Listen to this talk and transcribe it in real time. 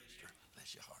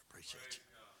Appreciate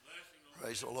you.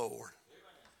 Praise the Lord.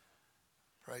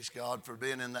 Praise God for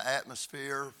being in the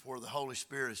atmosphere where the Holy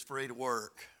Spirit is free to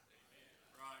work.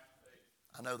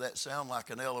 I know that sounds like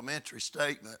an elementary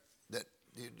statement that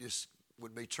it just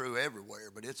would be true everywhere,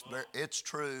 but it's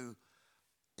true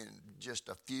in just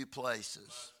a few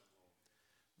places.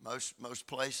 Most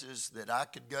places that I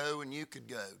could go and you could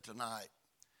go tonight,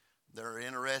 they're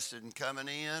interested in coming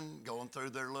in, going through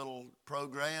their little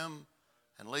program,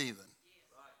 and leaving.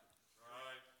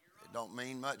 It don't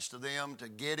mean much to them to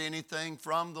get anything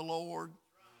from the Lord,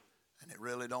 and it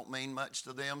really don't mean much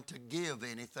to them to give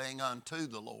anything unto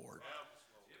the Lord.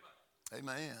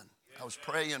 Amen. I was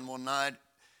praying one night.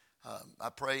 I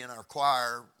pray in our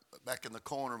choir, back in the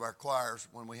corner of our choirs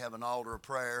when we have an altar of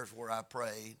prayers where I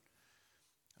prayed.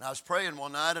 And I was praying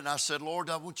one night and I said, Lord,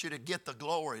 I want you to get the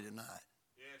glory tonight.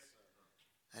 Yes,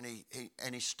 sir.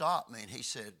 And he stopped me and he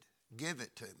said, give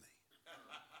it to me.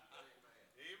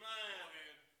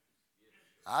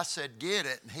 I said, get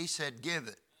it. And he said, give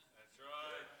it. That's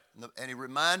right. And he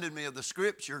reminded me of the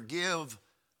scripture, give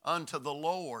unto the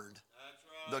Lord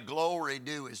the glory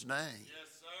due his name.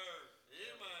 Yes, sir.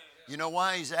 Amen. You know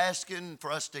why he's asking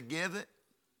for us to give it?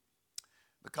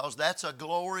 Because that's a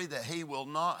glory that he will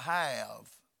not have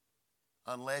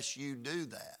unless you do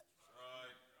that. Right.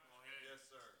 Yes,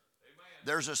 sir. Amen.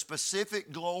 There's a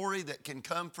specific glory that can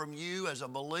come from you as a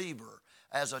believer,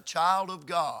 as a child of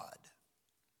God,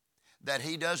 that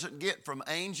he doesn't get from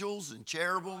angels and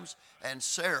cherubims and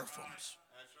seraphims.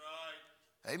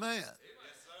 That's right. Amen.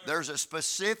 There's a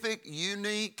specific,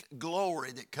 unique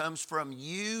glory that comes from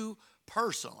you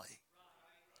personally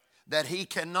that he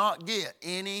cannot get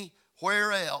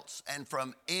anywhere else and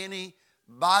from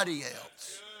anybody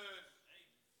else.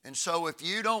 And so if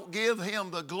you don't give him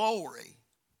the glory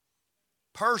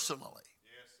personally,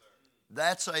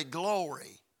 that's a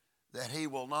glory that he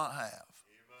will not have.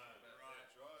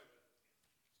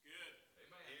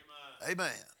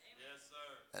 Amen.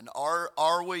 And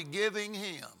are we giving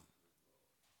him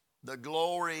the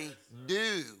glory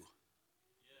due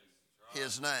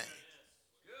his name?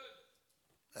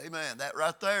 Amen. That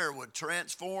right there would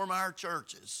transform our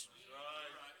churches.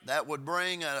 That would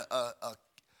bring a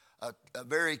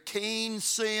very keen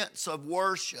sense of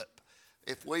worship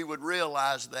if we would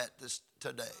realize that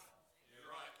today.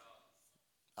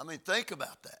 I mean, think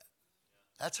about that.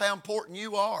 That's how important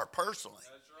you are personally.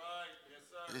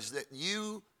 Is that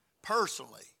you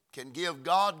personally can give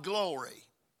God glory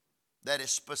that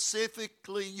is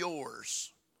specifically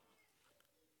yours,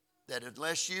 that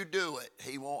unless you do it,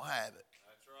 he won't have it.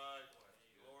 That's right.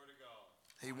 Glory to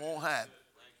God. He won't have it.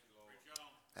 Thank you,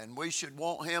 Lord. And we should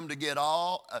want him to get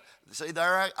all, see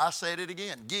there, I said it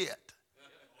again, get.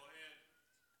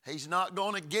 He's not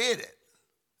going to get it.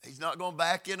 He's not going to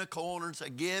back in a corner and say,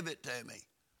 give it to me.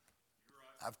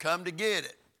 I've come to get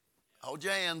it. Hold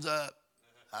your hands up.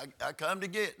 I come to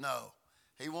get. No.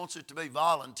 He wants it to be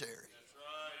voluntary.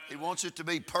 He wants it to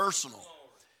be personal.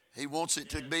 He wants it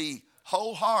to be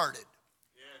wholehearted.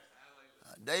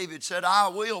 David said, I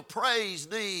will praise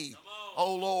thee,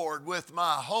 O Lord, with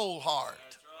my whole heart.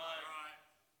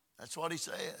 That's what he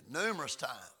said numerous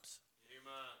times.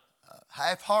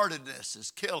 Half-heartedness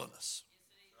is killing us.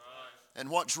 And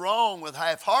what's wrong with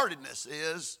half-heartedness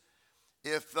is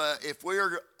if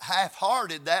we're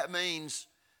half-hearted, that means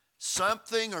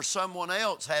something or someone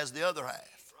else has the other half.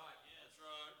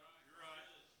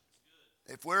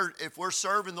 If we're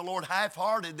serving the Lord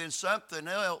half-hearted, then something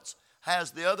else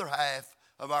has the other half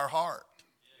of our heart.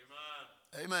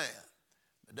 Amen. Amen.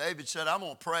 But David said, I'm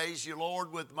going to praise you,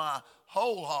 Lord, with my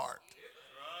whole heart.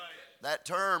 That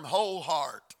term, whole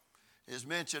heart, is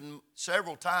mentioned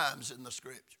several times in the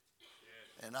Scripture.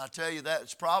 And I tell you,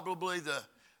 that's probably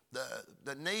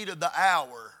the need of the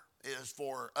hour is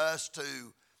for us to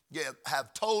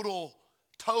have total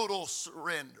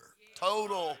surrender,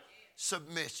 total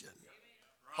submission,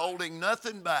 holding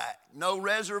nothing back, no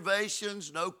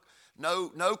reservations,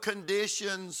 no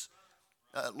conditions.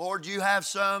 Lord, you have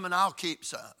some and I'll keep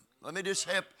some. Let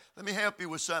me help you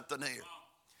with something here.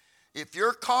 If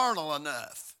you're carnal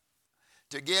enough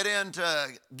to get into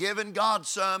giving God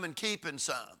some and keeping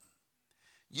some,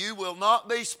 you will not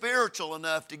be spiritual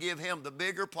enough to give him the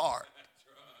bigger part.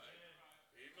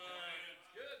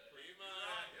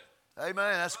 Amen.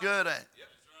 That's good, ain't it?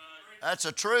 That's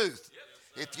a truth.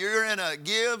 If you're in a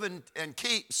give and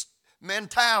keep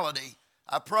mentality,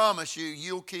 I promise you,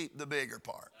 you'll keep the bigger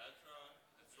part.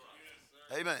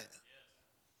 Amen.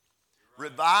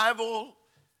 Revival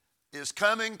is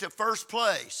coming to first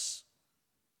place.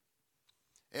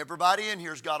 Everybody in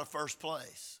here's got a first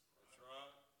place.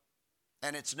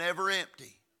 And it's never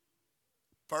empty.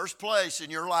 First place in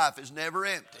your life is never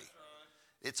empty.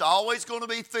 It's always going to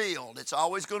be filled. It's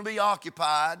always going to be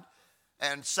occupied.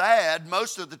 And sad,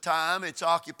 most of the time, it's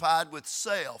occupied with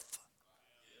self.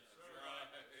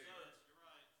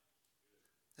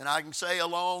 And I can say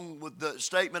along with the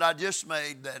statement I just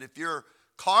made that if you're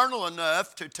carnal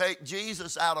enough to take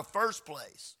Jesus out of first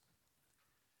place,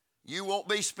 you won't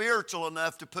be spiritual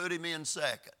enough to put him in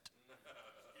second.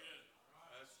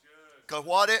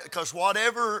 Because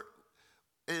whatever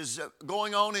is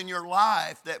going on in your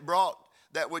life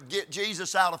that would get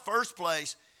Jesus out of first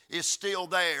place is still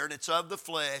there, and it's of the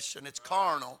flesh, and it's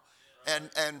carnal. And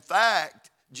in fact,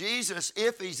 Jesus,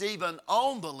 if he's even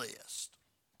on the list,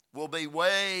 will be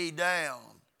way down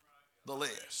the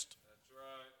list.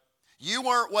 You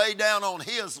weren't way down on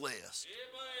his list.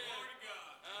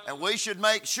 And we should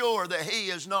make sure that he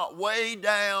is not way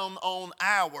down on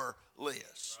our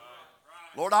list.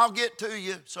 Lord, I'll get to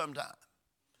you sometime.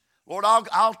 Lord,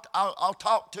 I'll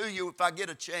talk to you if I get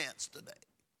a chance today.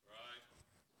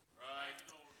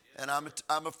 And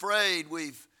I'm afraid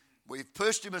we've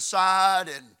pushed him aside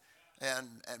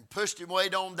and pushed him way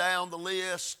down the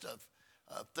list of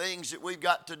things that we've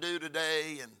got to do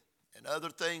today, and other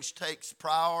things takes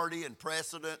priority and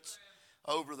precedence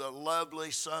over the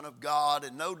lovely Son of God.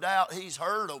 And no doubt he's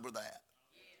hurt over that.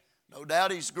 No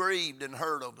doubt he's grieved and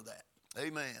hurt over that.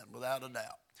 Amen, without a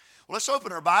doubt. Well, let's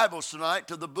open our Bibles tonight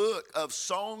to the book of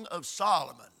Song of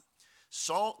Solomon.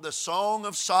 The Song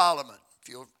of Solomon. If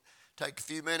you'll take a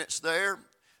few minutes there,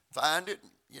 find it,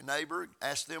 your neighbor,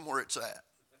 ask them where it's at.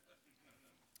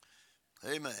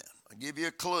 Amen. I'll give you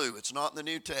a clue. It's not in the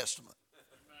New Testament.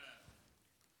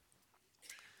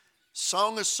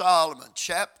 Song of Solomon,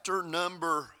 chapter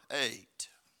number 8.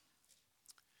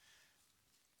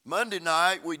 Monday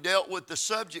night we dealt with the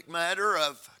subject matter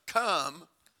of come,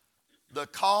 the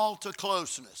call to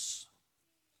closeness.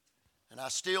 And I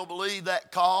still believe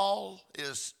that call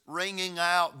is ringing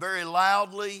out very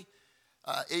loudly,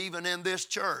 even in this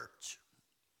church.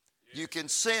 You can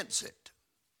sense it.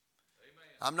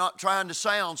 I'm not trying to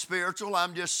sound spiritual.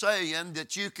 I'm just saying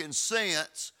that you can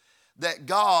sense that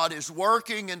God is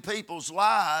working in people's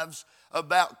lives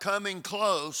about coming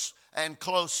close and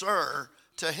closer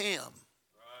to him.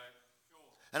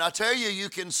 And I tell you, you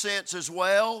can sense as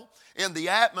well in the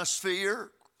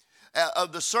atmosphere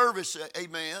of the service,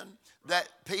 amen, that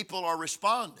people are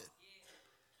responding.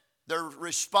 They're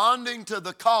responding to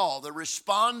the call. They're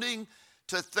responding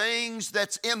to things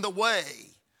that's in the way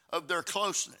of their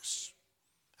closeness.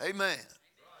 Amen.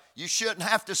 You shouldn't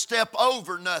have to step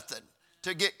over nothing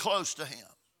to get close to him.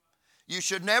 You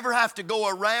should never have to go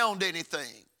around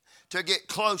anything to get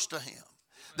close to him.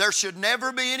 There should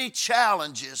never be any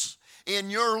challenges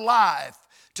in your life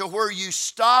to where you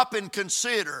stop and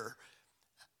consider,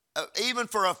 even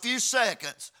for a few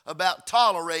seconds, about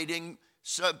tolerating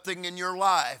something in your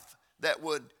life that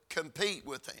would compete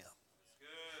with him.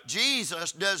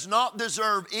 Jesus does not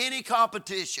deserve any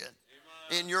competition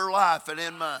in your life and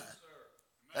in mine.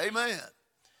 Amen.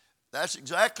 That's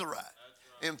exactly right.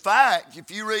 In fact, if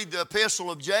you read the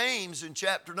epistle of James in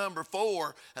chapter number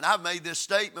 4, and I've made this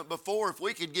statement before, if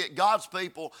we could get God's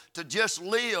people to just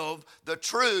live the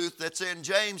truth that's in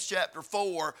James chapter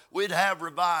 4, we'd have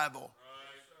revival.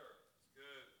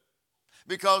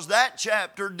 Because that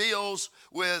chapter deals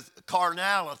with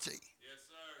carnality. Yes,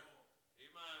 sir.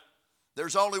 Amen.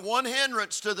 There's only one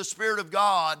hindrance to the Spirit of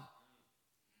God.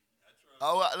 That's right.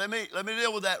 Oh, let me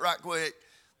deal with that right quick.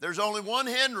 There's only one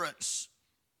hindrance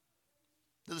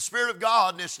to the Spirit of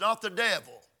God, and it's not the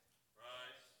devil.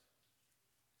 Right.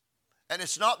 And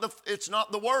it's not the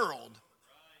world.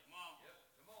 Right. Come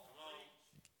on.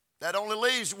 That only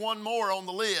leaves one more on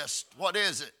the list. What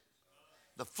is it?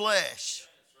 The flesh.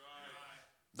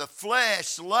 The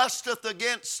flesh lusteth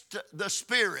against the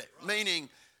Spirit, meaning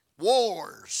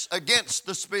wars against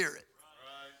the Spirit.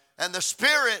 And the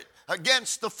Spirit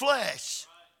against the flesh.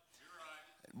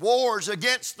 Wars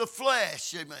against the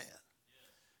flesh, amen.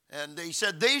 And he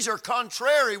said, these are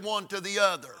contrary one to the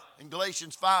other, in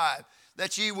Galatians 5,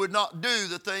 that ye would not do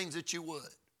the things that you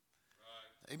would.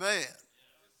 Amen.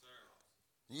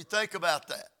 You think about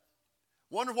that.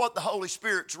 Wonder what the Holy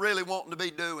Spirit's really wanting to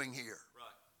be doing here.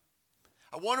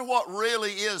 I wonder what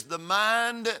really is the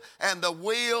mind and the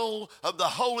will of the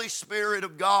Holy Spirit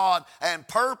of God and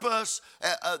purpose,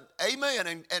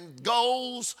 amen, and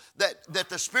goals that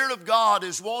the Spirit of God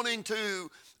is wanting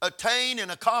to attain and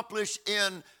accomplish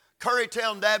in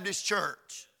Currytown Baptist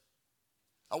Church.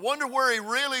 I wonder where he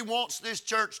really wants this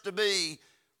church to be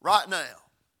right now.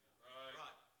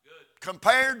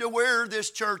 Compared to where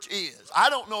this church is. I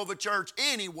don't know of a church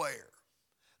anywhere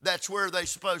that's where they're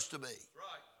supposed to be.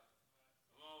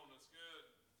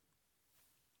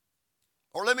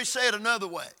 Or let me say it another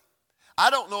way. I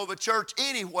don't know of a church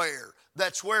anywhere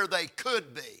that's where they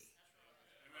could be.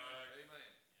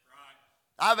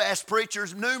 I've asked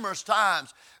preachers numerous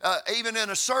times, even in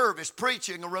a service,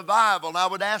 preaching a revival, and I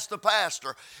would ask the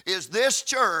pastor, is this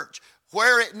church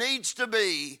where it needs to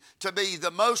be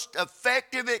the most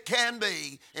effective it can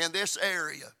be in this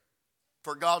area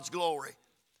for God's glory?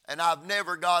 And I've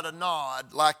never got a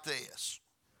nod like this.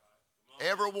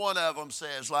 Every one of them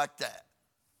says like that.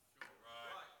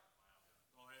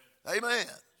 Amen.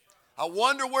 I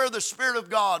wonder where the Spirit of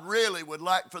God really would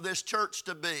like for this church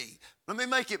to be. Let me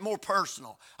make it more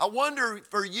personal. I wonder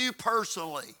for you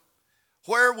personally,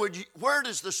 where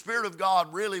does the Spirit of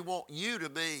God really want you to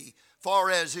be,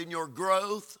 far as in your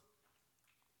growth,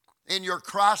 in your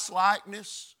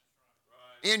Christ-likeness,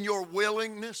 in your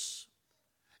willingness,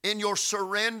 in your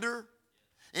surrender,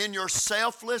 in your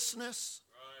selflessness?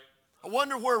 I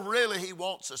wonder where really He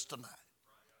wants us tonight.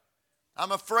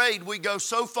 I'm afraid we go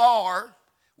so far,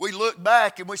 we look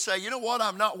back and we say, you know what,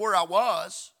 I'm not where I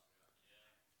was.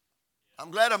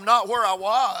 I'm glad I'm not where I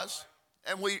was.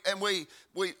 And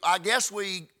I guess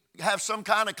we have some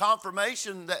kind of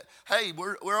confirmation that, hey,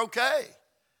 we're okay.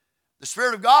 The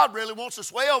Spirit of God really wants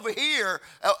us way over here,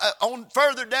 on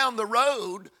further down the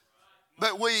road,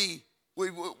 but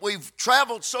we've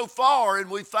traveled so far and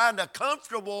we find a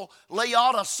comfortable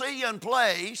Laodicean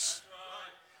place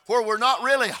where we're not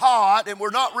really hot and we're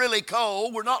not really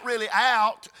cold, we're not really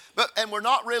out, and we're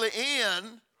not really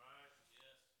in,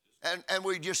 and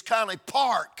we just kind of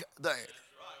park there.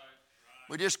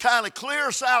 We just kind of clear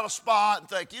us out a spot and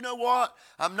think, you know what,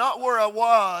 I'm not where I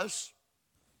was,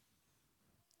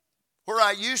 where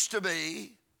I used to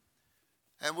be,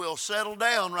 and we'll settle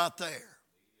down right there.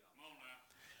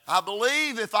 I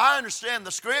believe, if I understand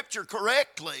the Scripture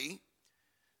correctly,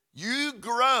 you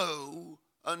grow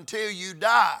until you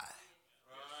die.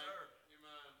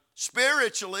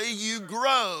 Spiritually, you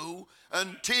grow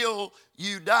until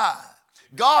you die.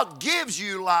 God gives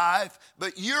you life,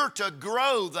 but you're to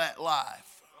grow that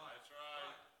life.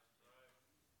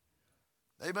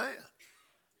 Amen.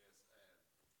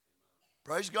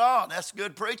 Praise God. That's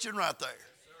good preaching right there.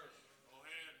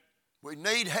 We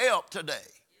need help today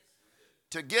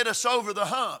to get us over the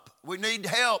hump. We need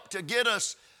help to get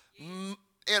us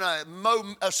in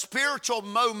a spiritual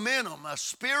momentum, a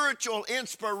spiritual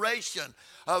inspiration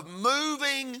of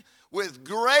moving with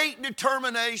great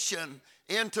determination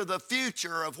into the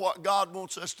future of what God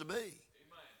wants us to be.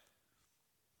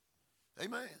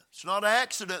 Amen. It's not an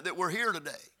accident that we're here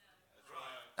today.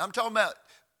 I'm talking about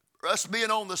us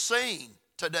being on the scene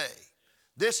today.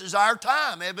 This is our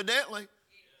time, evidently.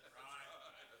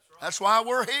 That's why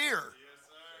we're here.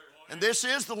 And this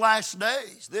is the last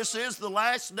days. This is the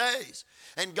last days.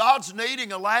 And God's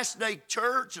needing a last day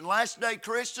church and last day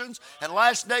Christians and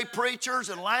last day preachers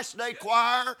and last day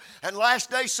choir and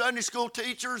last day Sunday school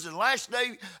teachers and last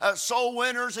day soul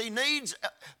winners. He needs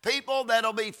people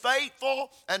that'll be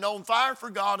faithful and on fire for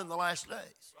God in the last days.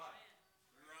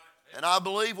 And I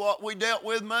believe what we dealt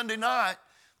with Monday night,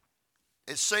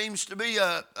 it seems to be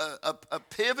a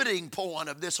pivoting point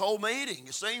of this whole meeting.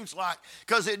 It seems like,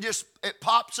 because it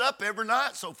pops up every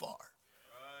night so far.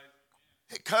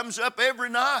 It comes up every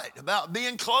night about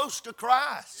being close to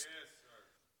Christ.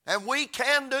 And we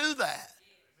can do that.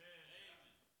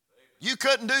 You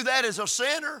couldn't do that as a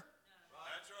sinner.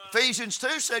 Ephesians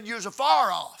 2 said you was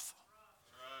afar off.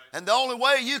 And the only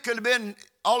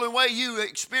way you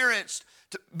experienced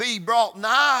to be brought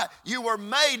nigh, you were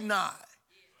made nigh.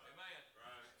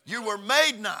 You were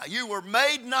made nigh. You were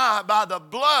made nigh by the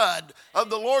blood of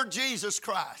the Lord Jesus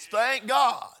Christ. Thank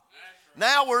God.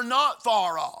 Now we're not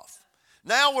far off.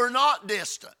 Now we're not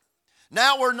distant.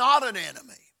 Now we're not an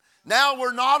enemy. Now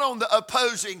we're not on the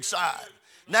opposing side.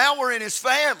 Now we're in His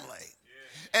family.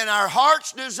 And our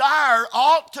heart's desire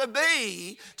ought to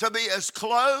be as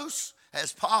close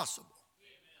as possible.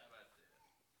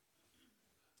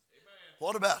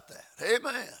 What about that?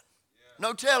 Amen.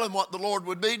 No telling what the Lord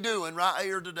would be doing right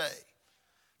here today.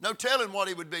 No telling what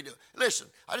He would be doing. Listen,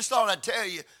 I just thought I'd tell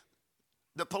you,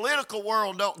 the political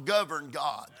world don't govern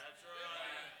God.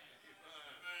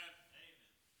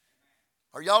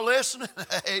 Are y'all listening?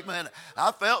 Amen.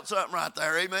 I felt something right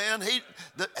there. Amen.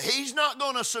 He's not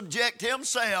going to subject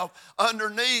Himself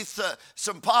underneath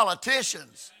some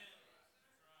politicians.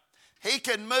 He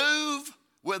can move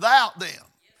without them.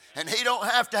 And He don't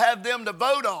have to have them to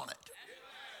vote on it.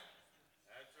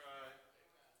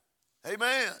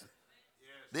 Amen.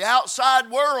 The outside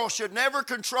world should never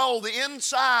control the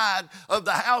inside of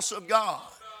the house of God.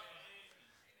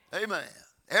 Amen.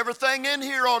 Everything in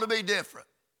here ought to be different.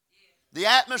 The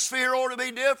atmosphere ought to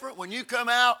be different. When you come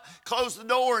out, close the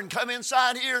door, and come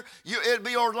inside here, it'd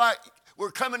be like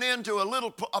we're coming into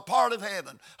a part of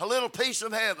heaven, a little piece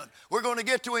of heaven. We're going to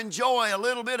get to enjoy a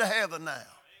little bit of heaven now.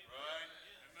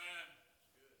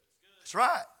 That's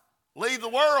right. Leave the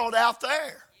world out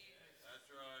there.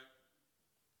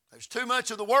 There's too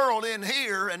much of the world in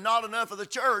here and not enough of the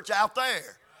church out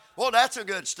there. Well, that's a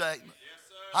good statement.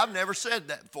 I've never said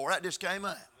that before. That just came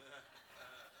out.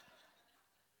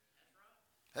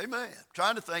 Amen. I'm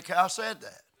trying to think how I said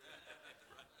that.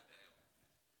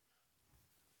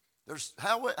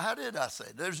 How did I say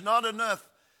it? There's not enough.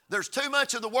 There's too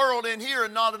much of the world in here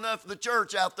and not enough of the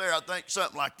church out there. I think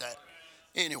something like that.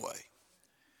 Anyway.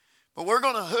 But we're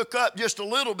going to hook up just a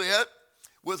little bit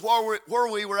with where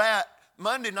we were at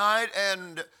Monday night,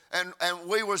 and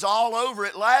we was all over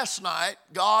it last night.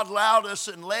 God allowed us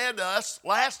and led us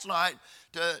last night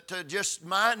to just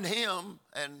mind Him,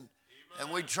 and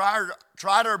we tried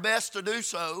our best to do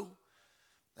so.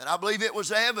 And I believe it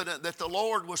was evident that the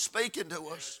Lord was speaking to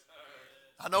us.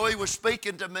 I know He was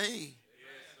speaking to me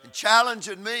and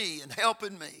challenging me and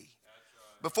helping me.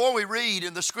 Before we read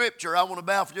in the Scripture, I want to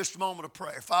bow for just a moment of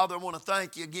prayer. Father, I want to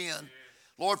thank You again,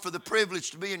 Lord, for the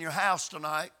privilege to be in Your house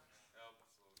tonight.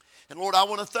 And Lord, I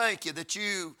want to thank You that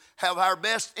You have our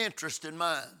best interest in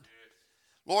mind.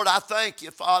 Lord, I thank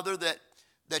You, Father,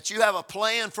 that You have a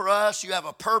plan for us. You have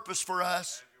a purpose for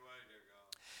us.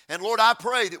 And Lord, I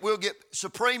pray that we'll get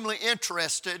supremely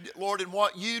interested, Lord, in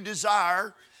what You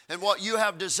desire and what You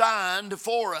have designed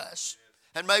for us.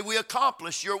 And may we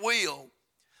accomplish Your will.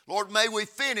 Lord, may we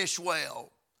finish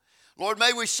well. Lord,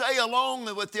 may we say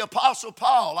along with the Apostle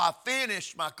Paul, I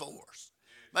finished my course.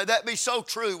 May that be so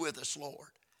true with us, Lord.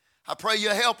 I pray You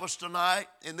help us tonight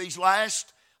in these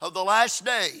last of the last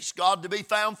days, God, to be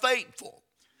found faithful.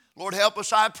 Lord, help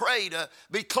us, I pray, to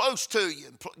be close to You,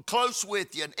 close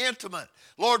with You, and intimate,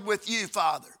 Lord, with You,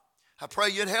 Father. I pray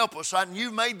You'd help us, and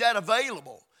You made that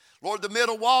available. Lord, the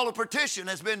middle wall of partition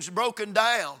has been broken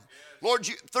down. Lord,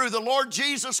 through the Lord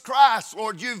Jesus Christ,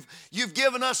 Lord, you've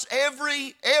given us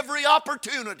every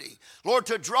opportunity, Lord,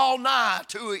 to draw nigh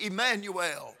to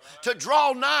Emmanuel, to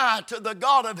draw nigh to the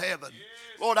God of heaven.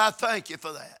 Lord, I thank You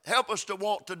for that. Help us to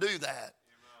want to do that.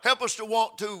 Help us to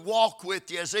want to walk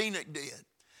with You as Enoch did.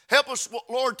 Help us,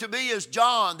 Lord, to be as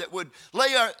John, that would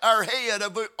lay our head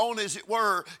on, as it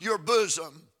were, Your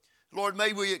bosom. Lord,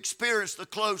 may we experience the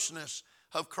closeness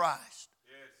of Christ.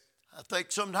 I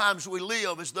think sometimes we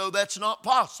live as though that's not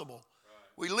possible.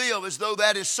 We live as though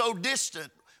that is so distant.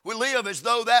 We live as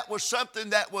though that was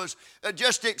something that was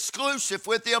just exclusive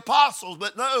with the apostles.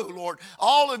 But no, Lord,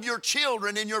 all of Your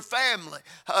children in Your family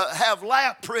have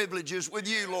lap privileges with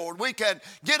You, Lord. We can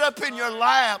get up in Your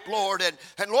lap, Lord,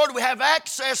 and Lord, we have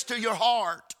access to Your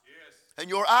heart. And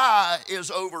Your eye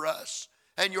is over us,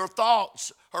 and Your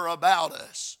thoughts are about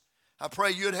us. I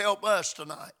pray You'd help us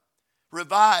tonight.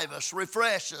 Revive us,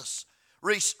 refresh us.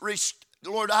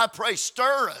 Lord, I pray,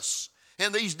 stir us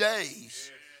in these days.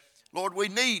 Lord, we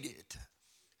need it.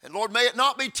 And Lord, may it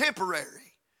not be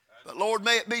temporary, but Lord,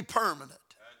 may it be permanent.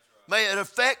 May it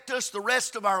affect us the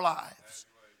rest of our lives.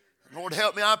 And Lord,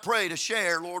 help me, I pray, to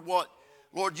share, Lord, what,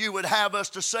 Lord, You would have us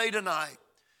to say tonight.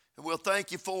 And we'll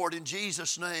thank You for it. In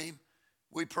Jesus' name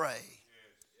we pray.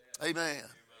 Amen.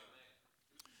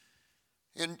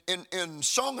 In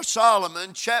Song of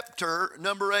Solomon, chapter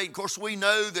number 8, of course, we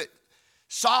know that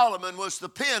Solomon was the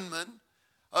penman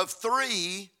of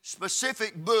 3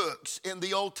 specific books in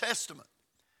the Old Testament.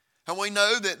 And we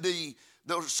know that the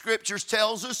Scriptures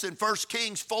tells us in 1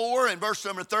 Kings 4 and verse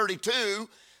number 32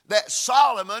 that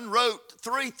Solomon wrote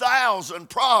 3,000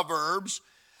 proverbs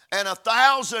and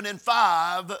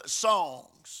 1,005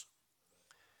 songs.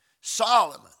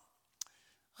 Solomon.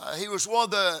 He was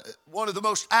one of the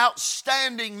most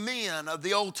outstanding men of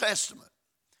the Old Testament.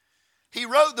 He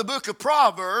wrote the book of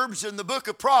Proverbs, and the book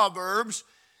of Proverbs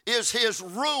is his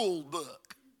rule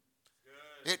book.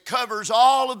 It covers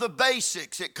all of the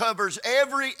basics. It covers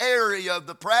every area of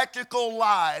the practical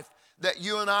life that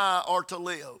you and I are to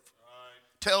live.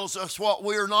 Tells us what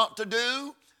we're not to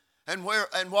do and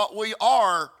what we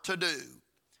are to do.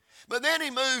 But then he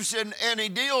moves and he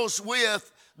deals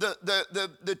with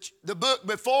the book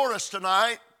before us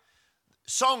tonight,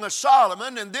 Song of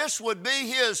Solomon, and this would be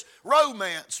his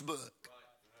romance book.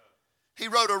 He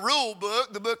wrote a rule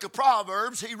book, the book of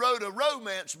Proverbs. He wrote a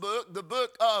romance book, the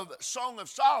book of Song of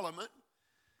Solomon.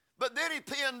 But then he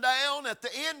penned down at the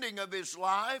ending of his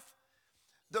life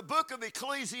the book of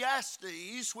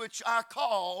Ecclesiastes, which I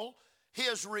call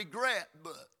his regret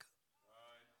book.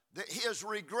 His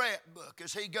regret book,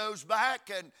 as he goes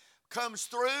back and comes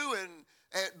through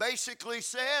It basically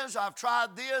says, I've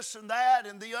tried this and that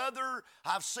and the other.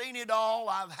 I've seen it all.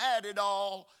 I've had it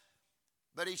all.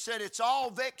 But he said it's all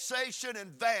vexation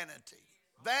and vanity.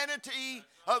 Vanity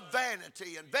of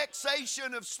vanity and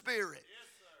vexation of spirit.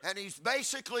 And he's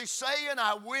basically saying,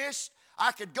 I wish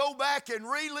I could go back and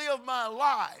relive my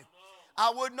life.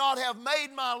 I would not have made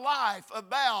my life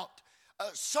about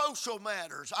social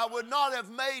matters. I would not have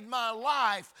made my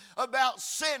life about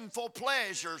sinful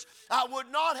pleasures. I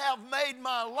would not have made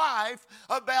my life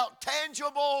about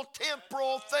tangible,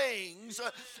 temporal things.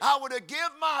 I would have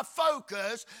given my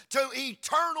focus to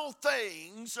eternal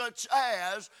things such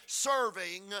as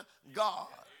serving God.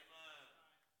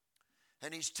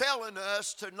 And he's telling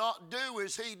us to not do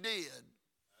as he did,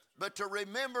 but to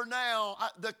remember now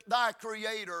thy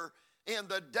Creator in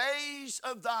the days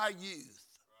of thy youth.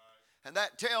 And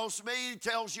that tells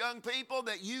young people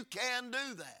that you can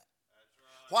do that.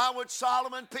 Why would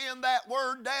Solomon pen that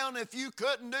word down if you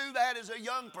couldn't do that as a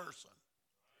young person?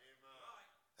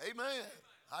 Amen.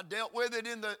 I dealt with it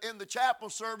in the chapel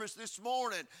service this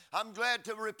morning. I'm glad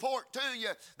to report to you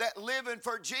that living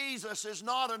for Jesus is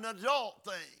not an adult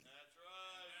thing.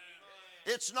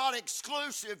 It's not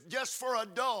exclusive just for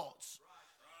adults.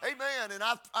 Amen. And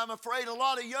I'm afraid a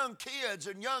lot of young kids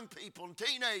and young people and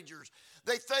teenagers,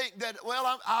 they think that,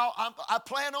 well, I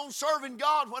plan on serving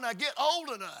God when I get old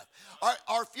enough.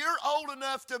 Or if you're old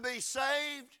enough to be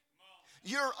saved,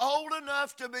 you're old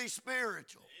enough to be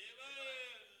spiritual.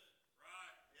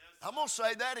 I'm going to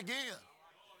say that again.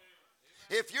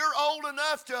 If you're old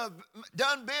enough to have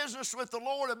done business with the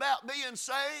Lord about being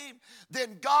saved,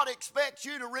 then God expects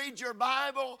you to read your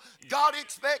Bible. God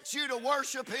expects you to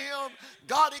worship Him.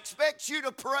 God expects you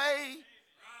to pray.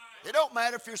 It don't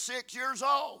matter if you're 6 years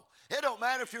old. It don't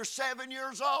matter if you're 7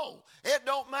 years old. It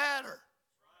don't matter.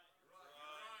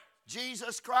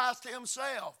 Jesus Christ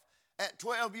Himself at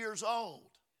 12 years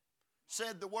old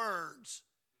said the words,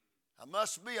 I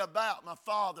must be about my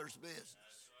Father's business.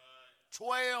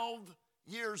 12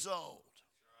 years old.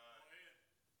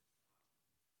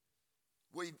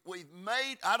 We've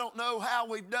made, I don't know how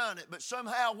we've done it, but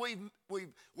somehow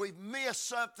we've missed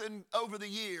something over the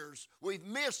years. We've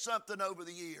missed something over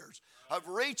the years of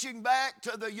reaching back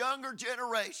to the younger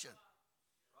generation.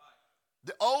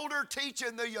 The older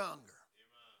teaching the younger.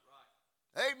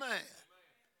 Amen.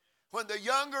 When the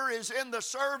younger is in the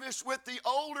service with the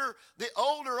older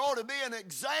ought to be an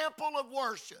example of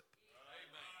worship.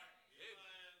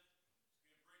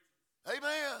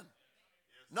 Amen.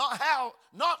 Not how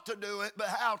not to do it, but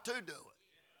how to do it.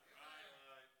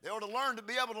 They ought to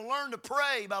be able to learn to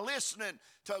pray by listening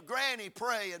to Granny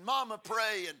pray and Mama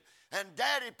pray and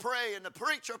Daddy pray and the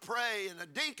preacher pray and the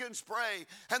deacons pray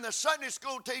and the Sunday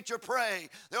school teacher pray.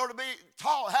 They ought to be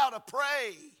taught how to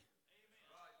pray.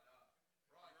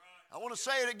 I want to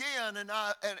say it again,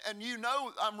 and you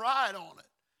know I'm right on it.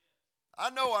 I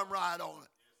know I'm right on it.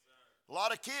 A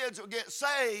lot of kids will get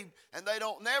saved and they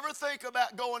don't never think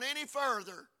about going any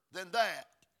further than that.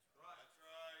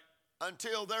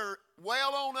 Until they're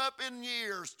well on up in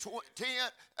years,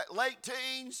 late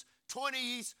teens,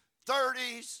 20s,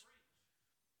 30s.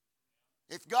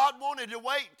 If God wanted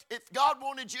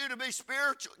you to be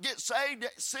spiritual, get saved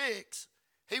at 6,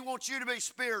 He wants you to be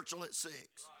spiritual at 6.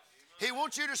 He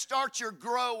wants you to start your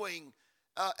growing,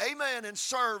 and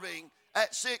serving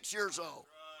at 6 years old.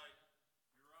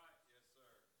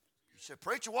 You said,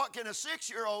 preacher, what can a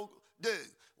 6-year-old do?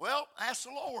 Well, ask the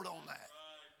Lord on that.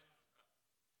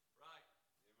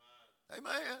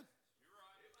 Amen.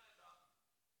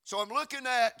 So I'm looking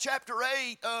at chapter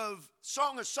 8 of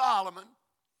Song of Solomon,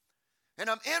 and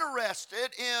I'm interested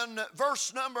in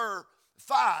verse number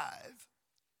 5.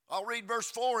 I'll read verse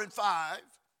 4 and 5.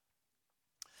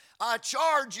 I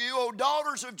charge you, O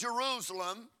daughters of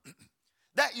Jerusalem,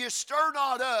 that you stir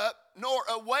not up, nor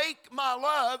awake my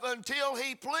love until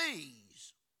He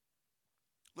please.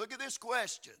 Look at this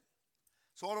question.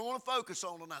 That's what I want to focus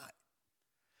on tonight.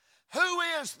 Who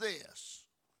is this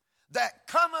that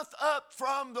cometh up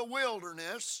from the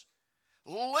wilderness,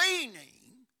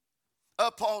 leaning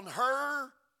upon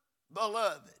her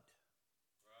beloved?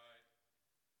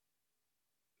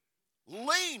 Right.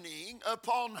 Leaning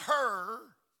upon her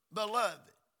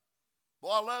beloved. Boy,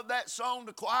 I love that song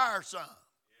the choir sung.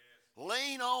 Yes.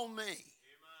 Lean on me. Amen.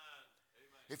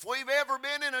 If we've ever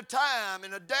been in a time,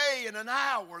 in a day, in an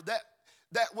hour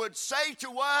that would say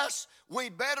to us, we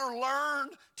better learn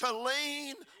to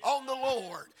lean on the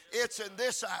Lord, it's in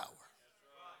this hour.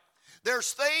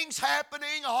 There's things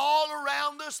happening all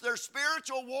around us. There's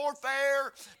spiritual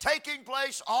warfare taking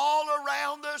place all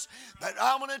around us. But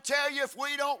I'm going to tell you, if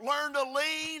we don't learn to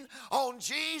lean on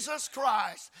Jesus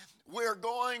Christ, we're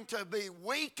going to be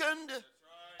weakened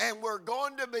and we're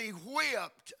going to be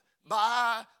whipped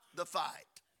by the fight.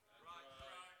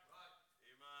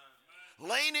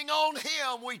 Leaning on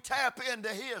Him, we tap into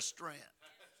His strength.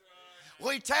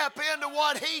 We tap into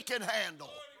what He can handle.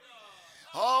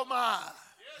 Oh my.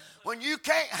 When you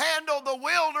can't handle the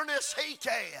wilderness, He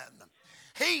can.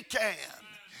 He can.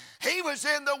 He was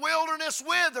in the wilderness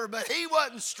with her, but he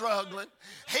wasn't struggling.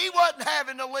 He wasn't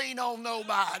having to lean on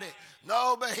nobody.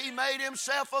 No, but He made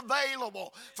Himself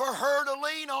available for her to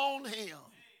lean on Him.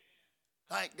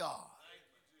 Thank God.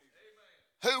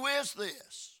 Who is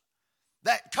this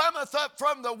that cometh up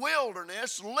from the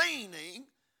wilderness, leaning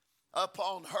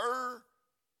upon her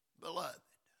beloved?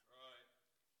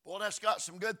 Boy, that's got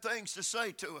some good things to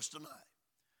say to us tonight.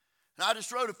 And I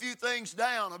just wrote a few things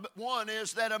down. One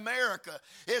is that America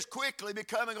is quickly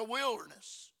becoming a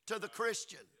wilderness to the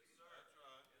Christian.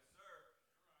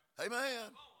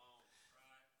 Amen.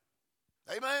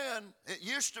 Amen. It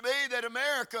used to be that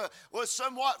America was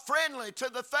somewhat friendly to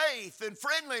the faith and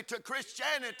friendly to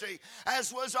Christianity,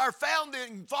 as was our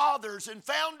founding fathers and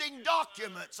founding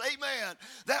documents, amen,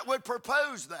 that would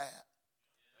propose that.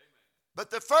 But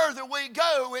the further we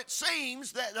go, it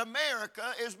seems that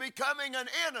America is becoming an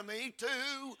enemy to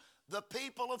the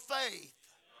people of faith.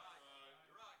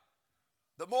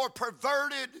 The more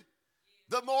perverted,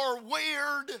 the more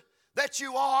weird that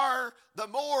you are, the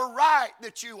more right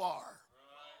that you are.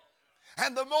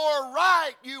 And the more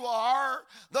right you are,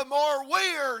 the more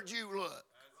weird you look.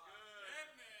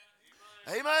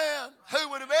 Amen. Who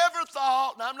would have ever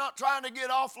thought, and I'm not trying to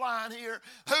get offline here,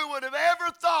 who would have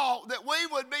ever thought that we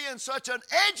would be in such an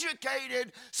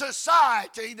educated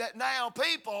society that now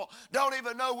people don't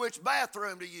even know which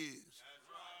bathroom to use?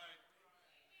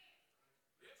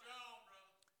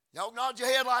 Y'all nod your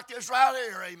head like this right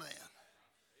here, amen.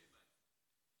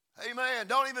 Amen.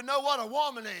 Don't even know what a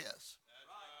woman is.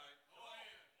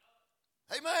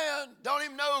 Amen. Don't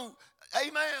even know,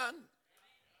 amen.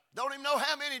 Don't even know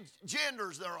how many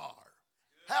genders there are.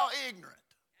 How ignorant.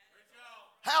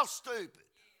 How stupid.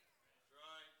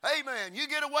 Amen. You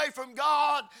get away from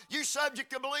God, you're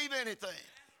subject to believe anything.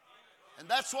 And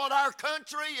that's what our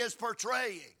country is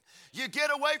portraying. You get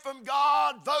away from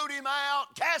God, vote Him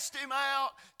out, cast Him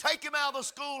out, take Him out of the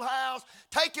schoolhouse,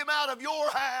 take Him out of your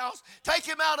house, take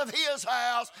Him out of His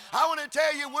house. I want to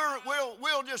tell you,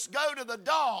 we'll just go to the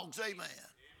dogs, amen.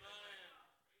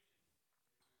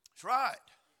 That's right.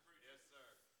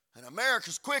 And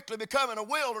America's quickly becoming a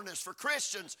wilderness for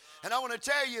Christians. And I want to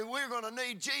tell you, we're going to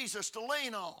need Jesus to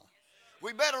lean on.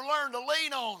 We better learn to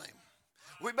lean on Him.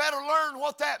 We better learn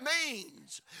what that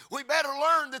means. We better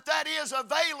learn that that is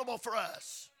available for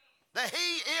us. That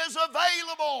He is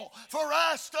available for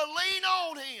us to lean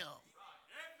on Him.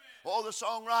 Oh, the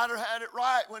songwriter had it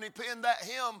right when he penned that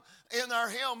hymn in our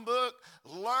hymn book,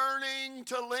 Learning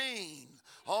to Lean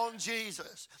on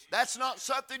Jesus. That's not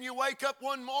something you wake up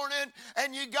one morning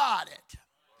and you got it.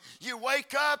 You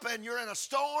wake up and you're in a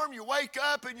storm. You wake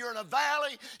up and you're in a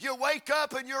valley. You wake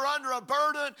up and you're under a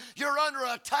burden. You're under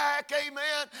attack,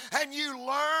 amen. And you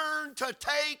learn to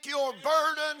take your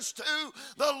burdens to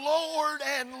the Lord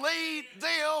and leave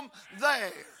them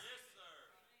there.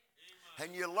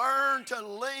 And you learn to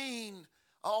lean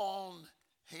on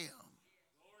Him.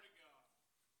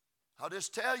 I'll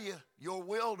just tell you, your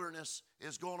wilderness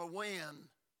is going to win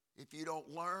if you don't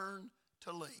learn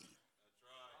to lean.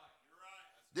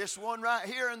 This one right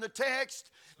here in the text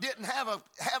didn't have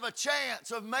a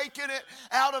chance of making it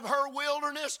out of her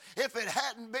wilderness if it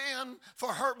hadn't been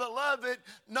for her beloved,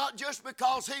 not just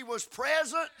because he was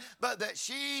present, but that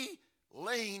she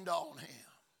leaned on him.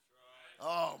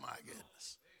 Oh my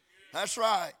goodness. That's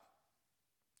right.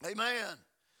 Amen.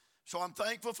 So I'm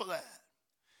thankful for that.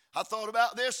 I thought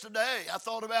about this today. I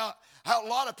thought about how a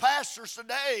lot of pastors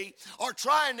today are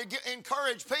trying to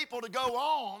encourage people to go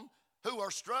on who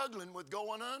are struggling with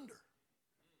going under.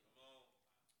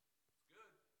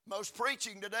 Most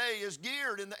preaching today is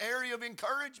geared in the area of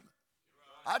encouragement.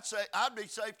 I'd be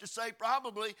safe to say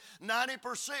probably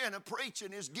 90% of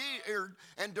preaching is geared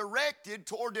and directed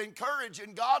toward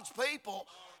encouraging God's people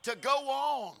to go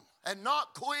on and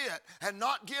not quit and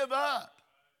not give up.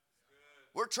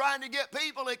 We're trying to get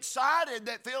people excited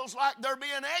that feels like they're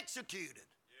being executed.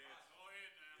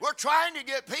 We're trying to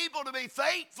get people to be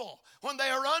faithful when they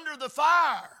are under the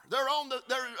fire.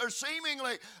 They're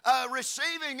seemingly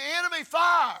receiving enemy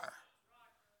fire.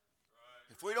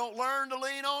 If we don't learn to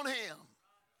lean on Him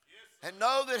and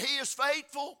know that He is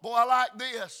faithful, boy, I like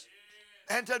this.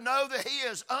 And to know that He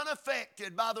is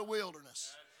unaffected by the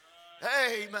wilderness.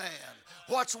 Amen.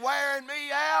 What's wearing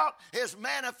me out is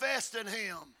manifesting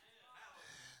Him.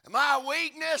 My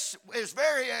weakness is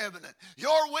very evident.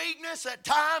 Your weakness at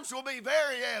times will be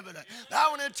very evident. But I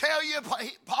want to tell you,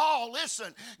 Paul,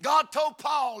 listen, God told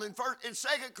Paul in 2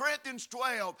 Corinthians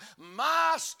 12,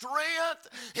 my strength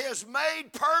is made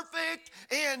perfect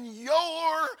in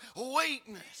your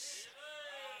weakness.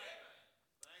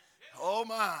 Oh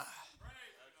my.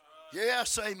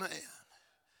 Yes, amen.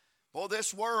 Well,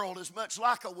 this world is much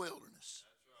like a wilderness,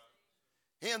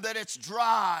 in that it's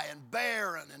dry and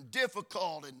barren and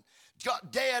difficult and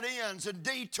got dead ends and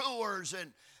detours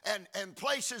and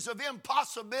places of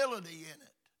impossibility in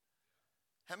it.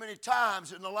 How many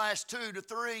times in the last 2 to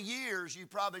 3 years you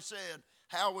probably said,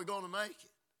 how are we going to make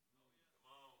it?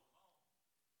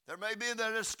 There may be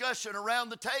the discussion around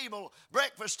the table,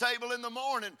 breakfast table in the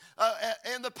morning,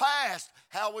 in the past,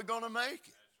 how are we going to make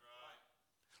it?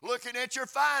 Looking at your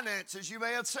finances, you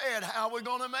may have said, how are we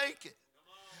going to make it?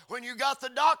 When you got the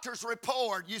doctor's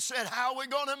report, you said, how are we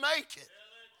going to make it?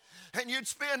 And you'd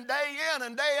spend day in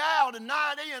and day out and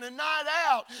night in and night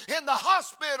out in the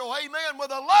hospital, amen,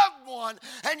 with a loved one,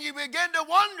 and you begin to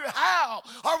wonder, how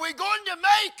are we going to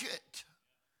make it?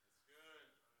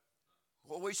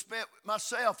 Well,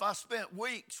 I spent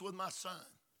weeks with my son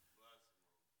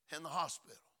in the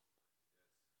hospital.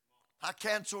 I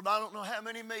canceled I don't know how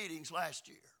many meetings last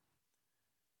year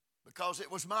because it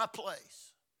was my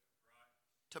place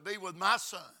to be with my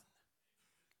son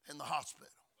in the hospital.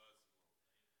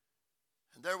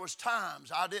 And there was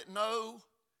times I didn't know,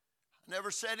 I never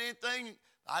said anything,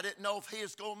 I didn't know if he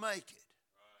was going to make it.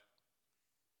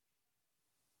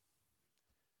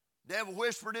 Devil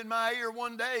whispered in my ear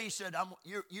one day, he said,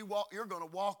 you're going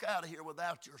to walk out of here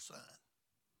without your son.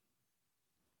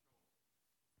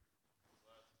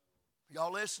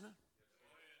 Y'all listening?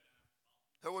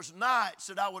 There was nights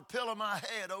that I would pillow my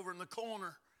head over in the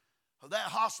corner of that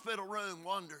hospital room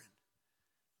wondering,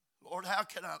 Lord, how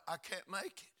can I can't make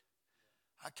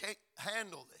it. I can't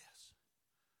handle this.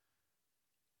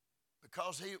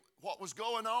 Because what was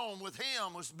going on with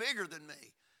him was bigger than me.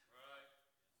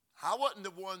 Right. I wasn't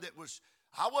the one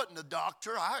I wasn't the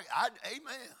doctor.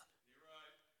 Amen.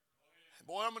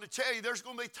 Boy, I'm going to tell you, there's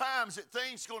going to be times that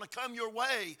things are going to come your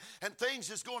way and things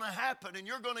is going to happen and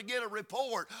you're going to get a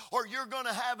report or you're going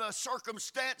to have a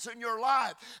circumstance in your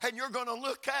life and you're going to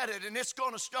look at it and it's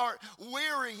going to start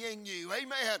wearying you.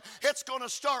 Amen. It's going to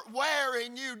start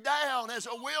wearing you down as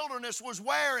a wilderness was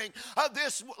wearing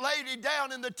this lady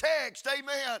down in the text.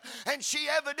 Amen. And she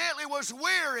evidently was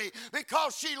weary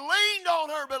because she leaned on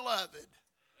her beloved. Amen.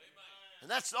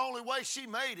 And that's the only way she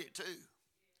made it too.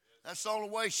 That's the only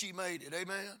way she made it. Amen?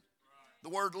 Right. The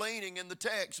word leaning in the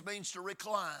text means to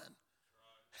recline.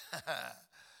 Right.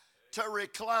 To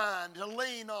recline, to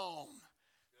lean on.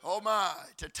 Oh my,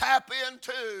 to tap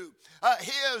into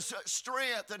his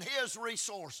strength and his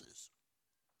resources.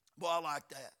 Boy, I like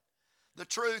that. The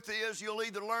truth is you'll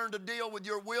either learn to deal with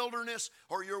your wilderness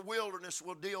or your wilderness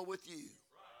will deal with you.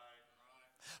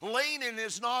 Right. Leaning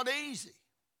is not easy.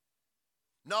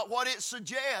 Not what it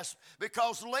suggests,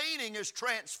 because leaning is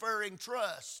transferring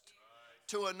trust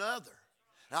to another.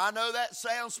 Now, I know that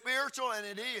sounds spiritual, and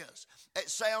it is. It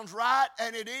sounds right,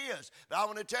 and it is. But I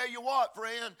want to tell you what,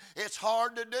 friend, it's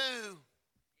hard to do.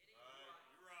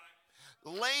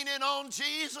 Leaning on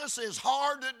Jesus is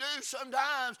hard to do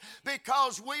sometimes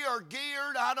because we are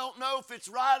geared, I don't know if it's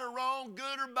right or wrong,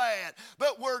 good or bad,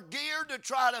 but we're geared to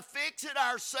try to fix it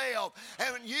ourselves.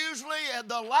 And usually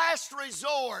the last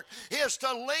resort is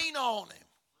to lean on Him.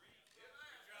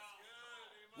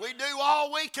 We do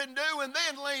all we can do and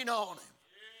then lean on Him.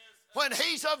 When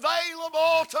He's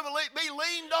available to be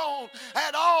leaned on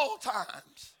at all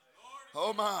times.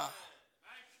 Oh my.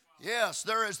 Yes,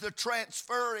 there is the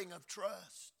transferring of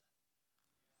trust.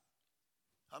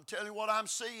 I'm telling you what I'm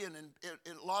seeing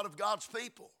in a lot of God's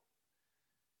people.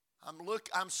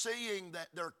 I'm seeing that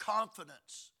their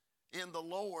confidence in the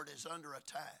Lord is under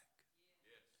attack.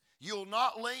 You'll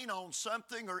not lean on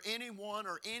something or anyone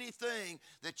or anything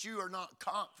that you are not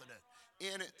confident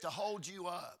in it to hold you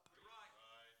up.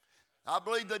 I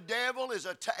believe the devil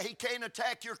he can't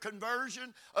attack your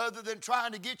conversion other than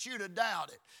trying to get you to doubt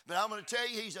it. But I'm going to tell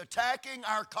you, he's attacking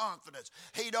our confidence.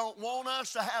 He don't want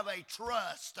us to have a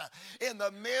trust in the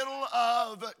middle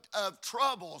of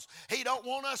troubles. He don't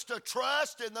want us to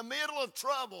trust in the middle of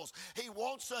troubles. He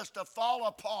wants us to fall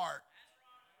apart.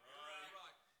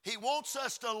 He wants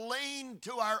us to lean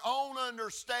to our own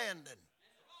understanding.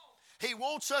 He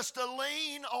wants us to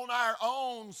lean on our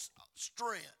own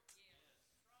strength.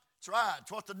 That's right.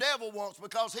 It's what the devil wants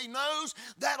because he knows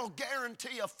that'll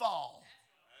guarantee a fall.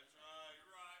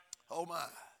 That's right. Oh my.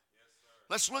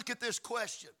 Yes, Let's look at this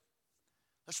question.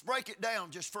 Let's break it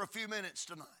down just for a few minutes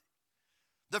tonight.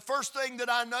 The first thing that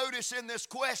I notice in this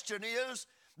question is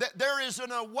that there is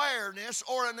an awareness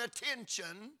or an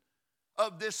attention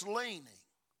of this leaning.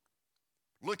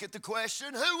 Look at the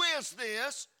question, who is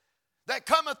this that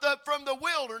cometh up from the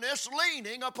wilderness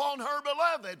leaning upon her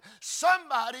beloved?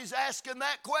 Somebody's asking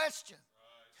that question.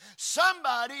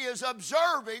 Somebody is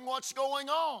observing what's going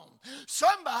on.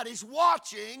 Somebody's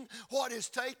watching what is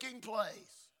taking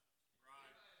place.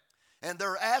 And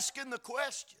they're asking the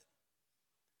question,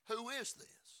 who is this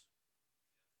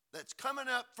that's coming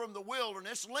up from the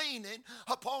wilderness leaning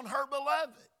upon her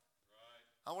beloved?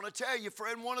 I want to tell you,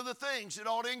 friend, one of the things that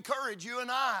ought to encourage you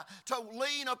and I to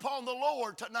lean upon the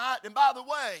Lord tonight. And by the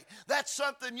way, that's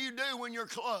something you do when you're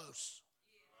close.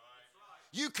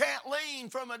 You can't lean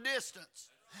from a distance.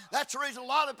 That's the reason a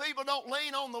lot of people don't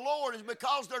lean on the Lord, is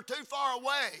because they're too far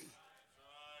away.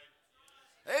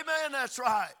 Amen, that's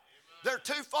right. They're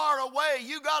too far away.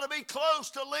 You got to be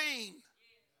close to lean.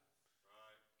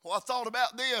 Well, I thought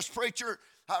about this, preacher.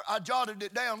 I jotted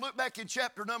it down. Look back in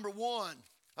chapter number 1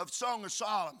 of Song of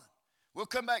Solomon. We'll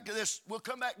come back to this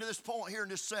point here in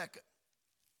just a second.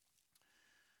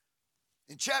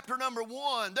 In chapter number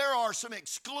 1, there are some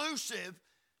exclusive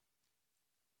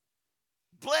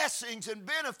blessings and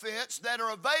benefits that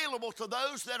are available to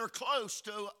those that are close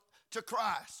to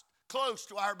Christ, close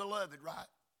to our beloved, right?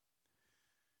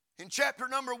 In chapter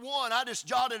number 1, I just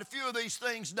jotted a few of these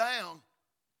things down.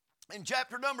 In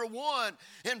chapter number 1,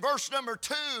 in verse number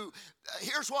 2,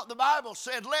 here's what the Bible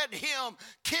said. Let him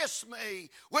kiss me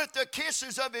with the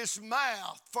kisses of his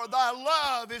mouth, for thy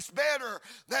love is better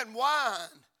than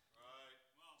wine.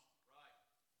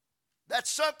 That's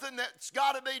something that's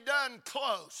got to be done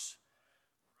close.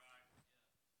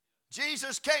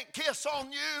 Jesus can't kiss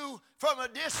on you from a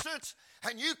distance,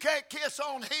 and you can't kiss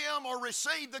on him or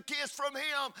receive the kiss from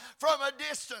him from a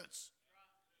distance.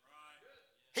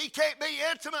 He can't be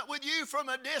intimate with you from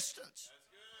a distance.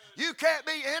 You can't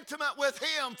be intimate with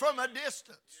him from a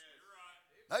distance.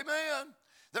 Amen.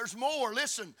 There's more.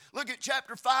 Listen, look at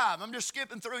chapter 5. I'm just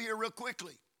skipping through here real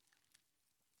quickly.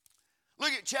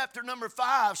 Look at chapter number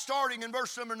 5, starting in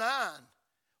verse number 9.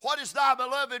 What is thy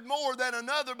beloved more than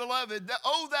another beloved?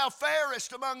 O thou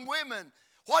fairest among women,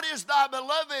 what is thy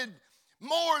beloved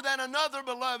more than another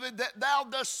beloved, that thou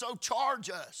dost so charge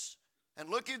us? And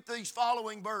look at these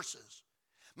following verses.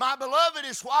 My beloved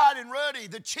is white and ruddy,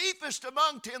 the chiefest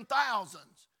among 10,000s.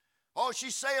 Oh,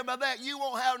 she's saying by that, you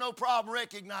won't have no problem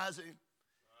recognizing him.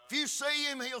 If you see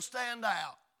him, he'll stand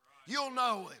out. You'll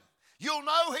know him. You'll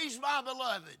know he's my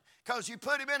beloved, because you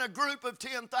put him in a group of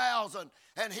 10,000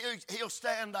 and he'll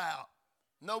stand out.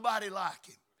 Nobody like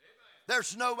him.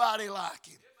 There's nobody like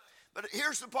him. But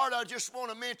here's the part I just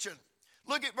want to mention.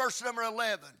 Look at verse number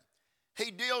 11.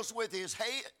 He deals with his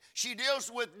head. She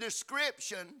deals with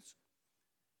descriptions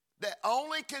that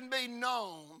only can be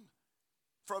known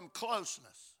from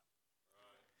closeness.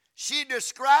 She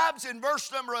describes in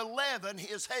verse number 11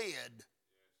 his head.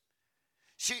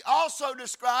 She also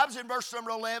describes in verse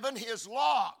number 11 his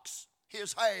locks,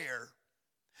 his hair.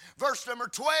 Verse number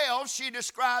 12, she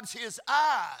describes his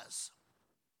eyes.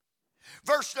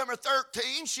 Verse number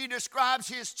 13, she describes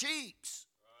his cheeks.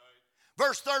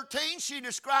 Verse 13, she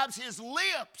describes his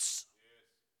lips.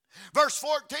 Verse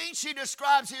 14, she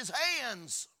describes his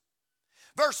hands.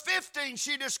 Verse 15,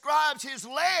 she describes his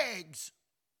legs.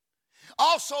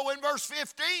 Also in verse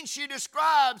 15, she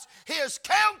describes his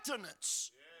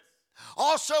countenance.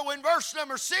 Also in verse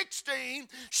number 16,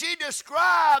 she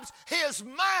describes his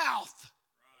mouth.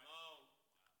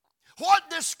 What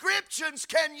descriptions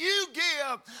can you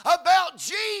give about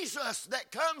Jesus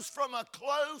that comes from a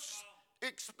close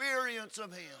experience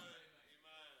of him?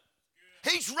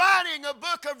 He's writing a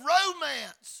book of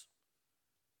romance.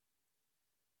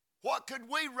 What could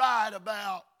we write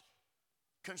about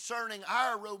concerning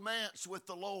our romance with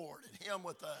the Lord and him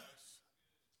with us?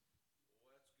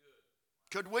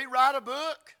 Could we write a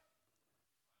book?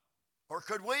 Or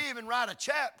could we even write a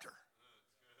chapter?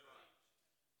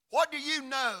 What do you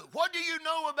know? What do you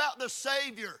know about the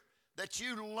Savior that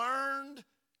you learned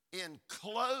in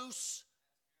close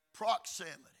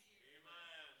proximity?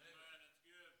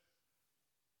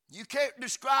 You can't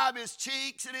describe his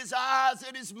cheeks and his eyes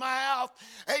and his mouth.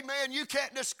 Amen. You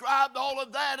can't describe all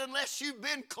of that unless you've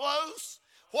been close.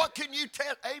 What can you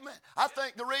tell? Amen. I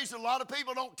think the reason a lot of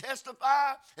people don't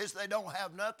testify is they don't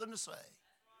have nothing to say.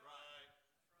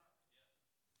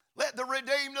 Let the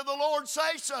redeemed of the Lord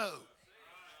say so.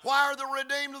 Why are the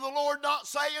redeemed of the Lord not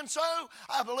saying so?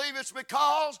 I believe it's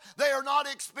because they are not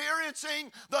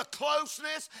experiencing the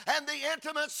closeness and the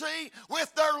intimacy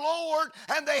with their Lord,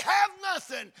 and they have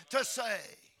nothing to say.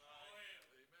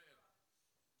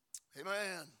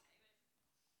 Amen.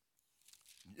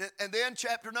 And then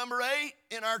chapter number 8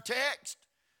 in our text,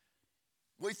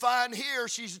 we find here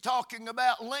she's talking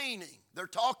about leaning. They're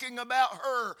talking about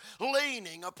her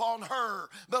leaning upon her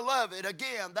beloved.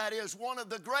 Again, that is one of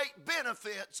the great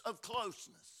benefits of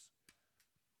closeness.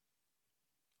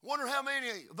 Wonder how many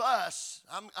of us,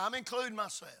 I'm including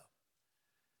myself,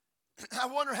 I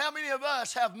wonder how many of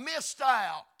us have missed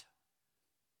out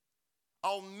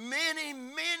on many,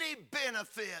 many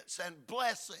benefits and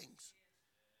blessings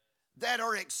that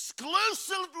are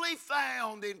exclusively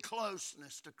found in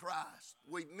closeness to Christ.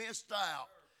 We missed out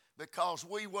because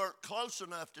we weren't close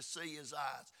enough to see His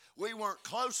eyes. We weren't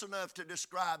close enough to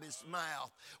describe His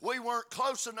mouth. We weren't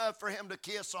close enough for Him to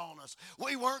kiss on us.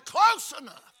 We weren't close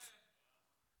enough.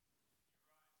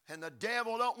 And the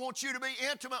devil don't want you to be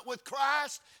intimate with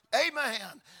Christ.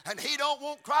 Amen. And he don't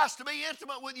want Christ to be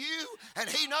intimate with you. And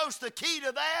he knows the key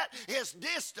to that is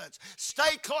distance.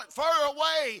 Stay far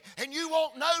away and you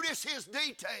won't notice his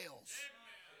details.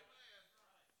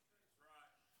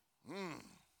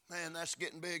 Man, that's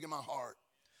getting big in my heart.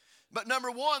 But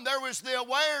number one, there was the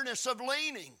awareness of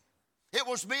leaning. It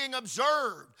was being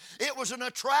observed. It was an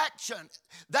attraction.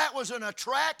 That was an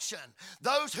attraction.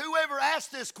 Whoever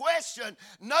asked this question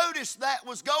noticed that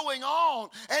was going on,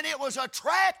 and it was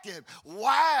attractive.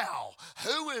 Wow,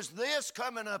 who is this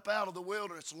coming up out of the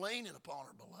wilderness leaning upon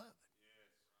her beloved?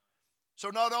 So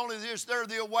not only is there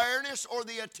the awareness or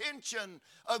the attention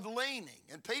of leaning,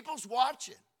 and people's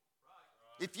watching.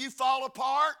 If you fall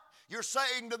apart, you're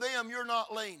saying to them, you're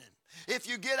not leaning. If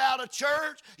you get out of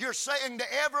church, you're saying to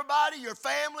everybody, your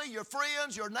family, your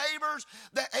friends, your neighbors,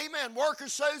 that, amen, work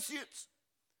associates,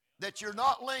 that you're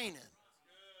not leaning.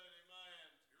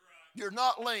 You're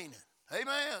not leaning.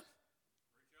 Amen.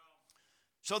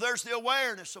 So there's the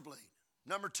awareness of leaning.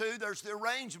 Number two, there's the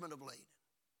arrangement of leaning.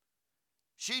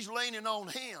 She's leaning on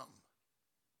him,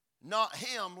 not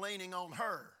him leaning on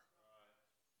her.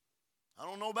 I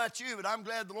don't know about you, but I'm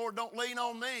glad the Lord don't lean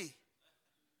on me.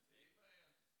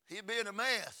 He'd be in a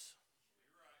mess.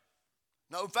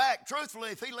 No, in fact, truthfully,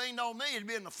 if he leaned on me, he'd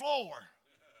be in the floor.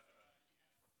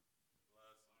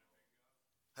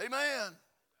 Amen.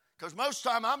 Because most of the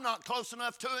time, I'm not close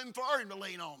enough to him for him to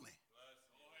lean on me.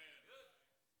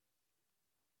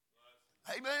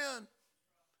 Amen.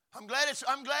 I'm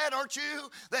glad, aren't you,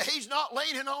 that he's not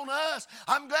leaning on us.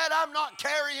 I'm glad I'm not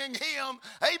carrying him.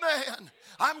 Amen.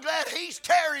 I'm glad he's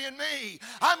carrying me.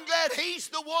 I'm glad he's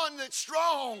the one that's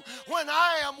strong when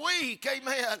I am weak.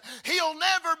 Amen. He'll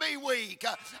never be weak.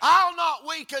 I'll not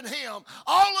weaken him.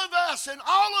 All of us and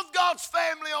all of God's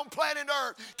family on planet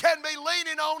Earth can be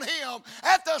leaning on him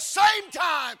at the same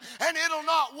time, and it'll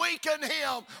not weaken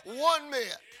him one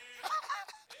bit.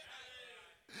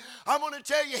 I'm going to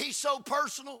tell you, he's so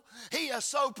personal. He is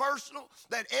so personal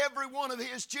that every one of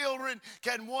his children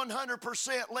can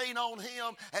 100% lean on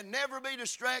him and never be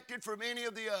distracted from any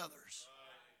of the others.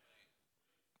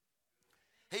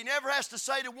 He never has to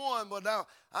say to one, well, now,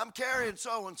 I'm carrying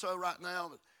so-and-so right now,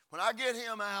 but when I get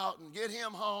him out and get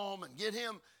him home and get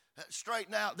him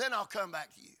straightened out, then I'll come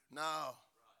back to you. No.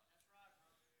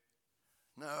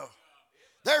 No.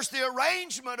 There's the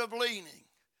arrangement of leaning.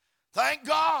 Thank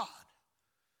God.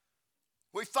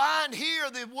 We find here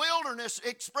the wilderness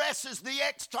expresses the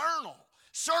external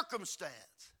circumstance.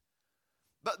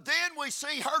 But then we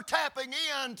see her tapping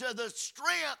into the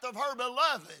strength of her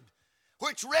beloved,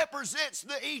 which represents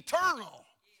the eternal.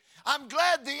 I'm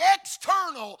glad the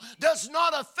external does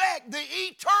not affect the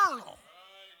eternal.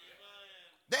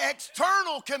 The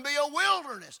external can be a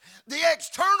wilderness. The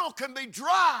external can be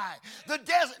dry. The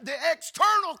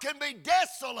external can be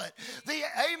desolate.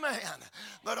 Amen.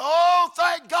 But oh,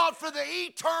 thank God for the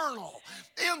eternal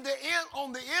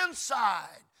on the inside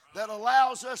that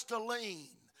allows us to lean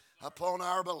upon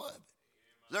our beloved.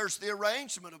 There's the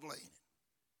arrangement of leaning.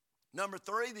 Number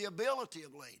three, the ability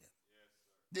of leaning.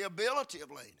 The ability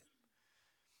of leaning.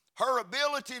 Her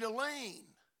ability to lean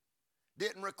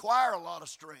didn't require a lot of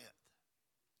strength.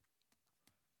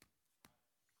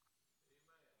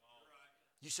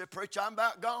 You said, preacher, I'm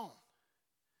about gone.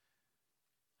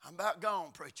 I'm about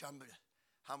gone, preacher.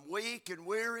 I'm weak and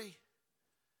weary.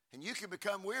 And you can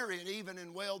become weary and even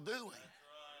in well-doing.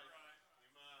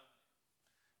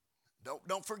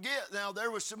 Don't forget now,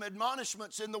 there was some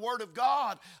admonishments in the Word of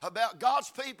God about God's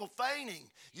people fainting.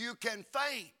 You can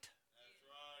faint.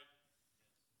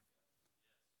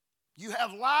 You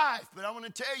have life, but I want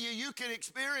to tell you, you can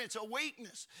experience a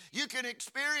weakness. You can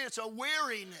experience a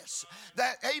weariness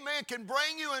that, amen, can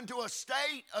bring you into a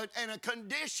state and a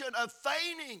condition of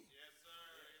fainting.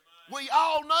 We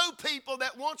all know people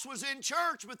that once was in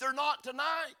church, but they're not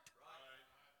tonight.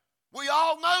 We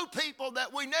all know people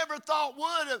that we never thought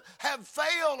would have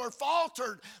failed or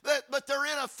faltered, but they're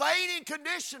in a fainting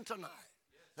condition tonight.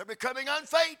 They're becoming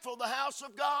unfaithful to the house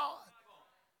of God.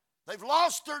 They've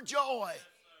lost their joy.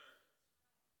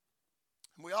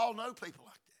 And we all know people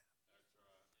like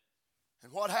that.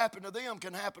 And what happened to them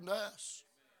can happen to us.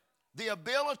 The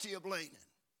ability of leaning.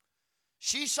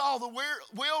 She saw the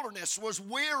wilderness was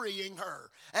wearying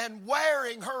her and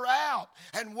wearing her out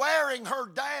and wearing her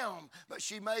down. But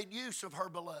she made use of her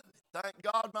beloved. Thank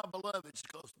God my beloved's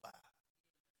close by.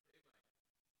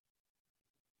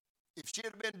 If she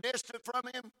had been distant from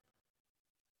him,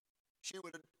 she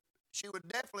would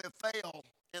definitely have failed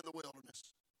in the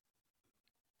wilderness,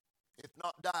 if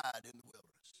not died in the wilderness.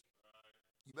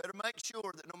 You better make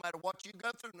sure that no matter what you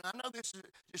go through, and I know this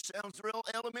just sounds real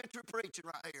elementary preaching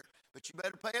right here, but you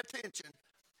better pay attention.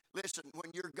 Listen,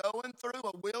 when you're going through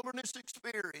a wilderness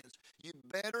experience, you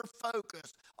better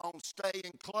focus on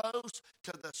staying close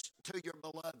to your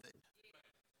beloved.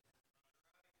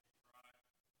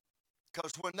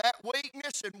 Because when that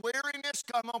weakness and weariness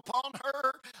come upon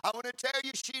her, I want to tell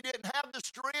you she didn't have the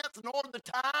strength nor the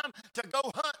time to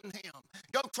go hunting him,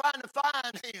 go trying to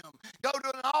find him, go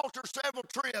to an altar several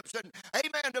trips, and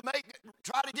amen,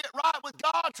 try to get right with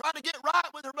God, try to get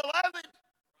right with her beloved.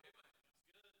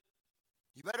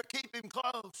 You better keep him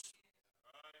close.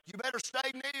 You better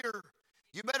stay near.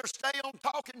 You better stay on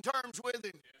talking terms with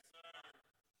him.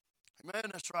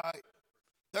 Amen, that's right.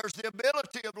 There's the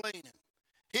ability of leaning.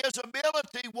 His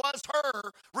ability was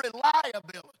her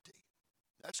reliability.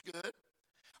 That's good.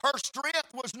 Her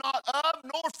strength was not of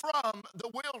nor from the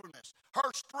wilderness.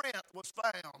 Her strength was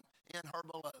found in her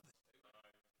beloved.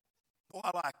 Oh,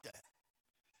 I like that.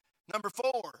 Number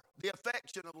 4, the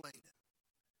affection of leaning.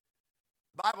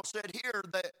 The Bible said here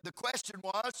that the question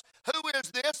was, who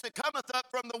is this that cometh up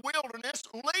from the wilderness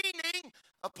leaning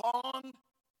upon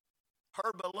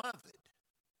her beloved?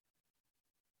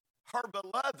 Her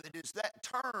beloved is that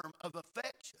term of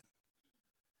affection.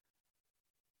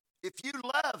 If you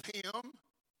love him,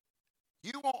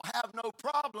 you won't have no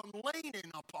problem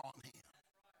leaning upon him.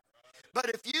 But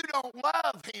if you don't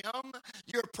love him,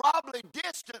 you're probably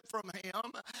distant from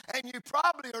him, and you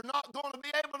probably are not going to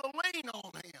be able to lean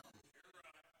on him.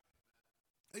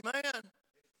 Amen.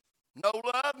 No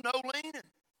love, no leaning.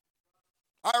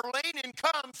 Our leaning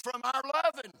comes from our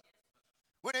loving.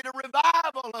 We need a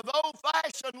revival of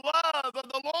old-fashioned love of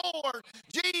the Lord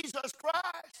Jesus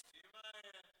Christ.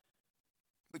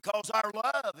 Because our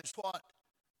love is what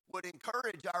would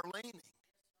encourage our leaning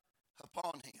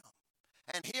upon him.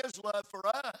 And his love for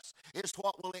us is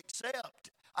what will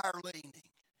accept our leaning.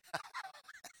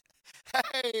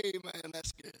 Amen,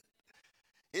 that's good.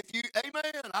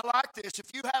 Amen, I like this.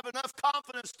 If you have enough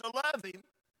confidence to love him,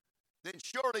 then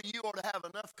surely you ought to have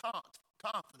enough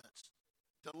confidence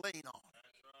to lean on.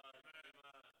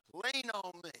 Lean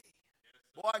on me.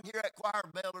 Boy, I can hear that choir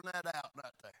belling that out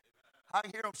right there. I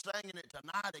can hear them singing it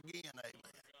tonight again,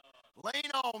 amen.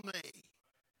 Lean on me.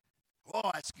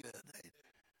 Boy, that's good, ain't it?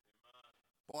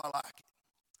 Boy, I like it.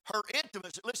 Her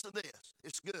intimacy, listen to this,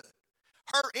 it's good.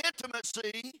 Her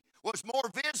intimacy was more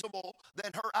visible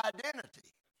than her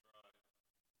identity.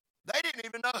 They didn't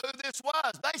even know who this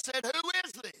was. They said, who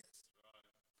is this?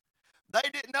 They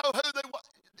didn't know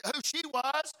who she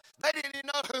was. They didn't even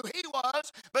know who he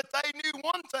was, but they knew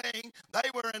one thing: they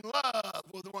were in love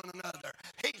with one another.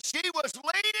 She was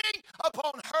leaning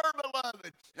upon her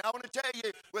beloved. And I want to tell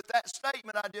you, with that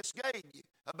statement I just gave you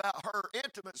about her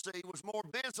intimacy was more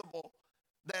visible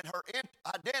than her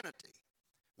identity,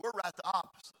 we're right the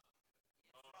opposite.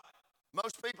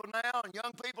 Most people now, and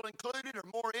young people included, are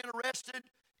more interested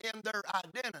in their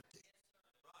identity.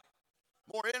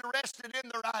 More interested in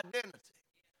their identity.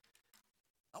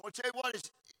 I want to tell you what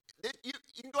is, you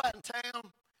can go out in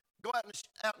town, go out and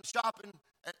shopping,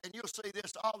 and you'll see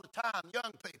this all the time,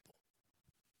 young people.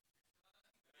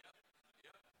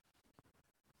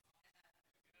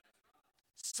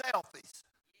 Selfies.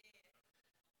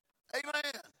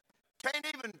 Amen.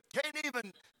 Can't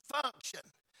even function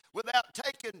without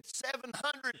taking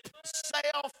 700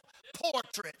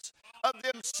 self-portraits of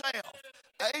themselves.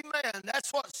 Amen.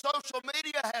 That's what social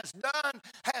media has done,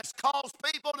 has caused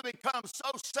people to become so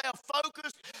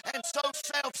self-focused and so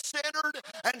self-centered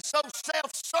and so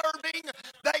self-serving.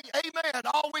 Amen,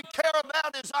 all we care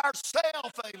about is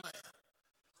ourself. Amen.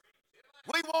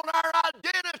 We want our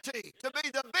identity to be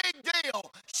the big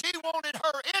deal. She wanted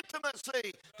her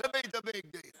intimacy to be the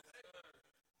big deal.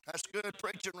 That's good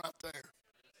preaching right there.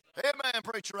 Amen,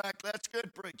 preacher Rack. That's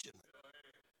good preaching.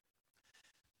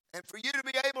 And for you to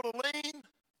be able to lean,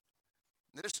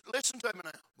 listen to me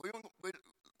now.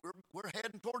 We're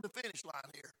heading toward the finish line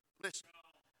here. Listen.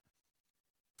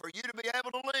 For you to be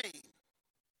able to lean.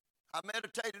 I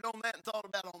meditated on that and thought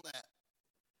about on that.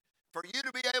 For you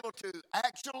to be able to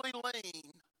actually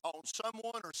lean on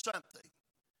someone or something,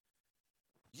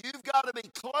 you've got to be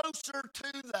closer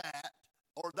to that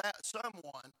or that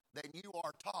someone than you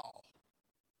are tall.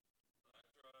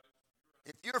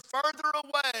 If you're further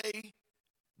away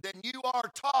than you are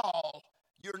tall,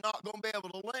 you're not going to be able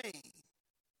to lean,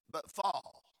 but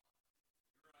fall.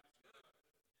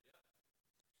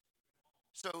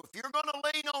 So if you're going to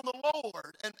lean on the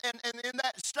Lord, and in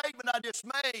that statement I just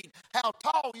made, how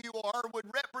tall you are would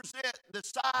represent the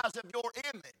size of your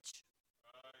image.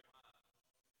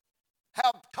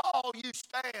 How tall you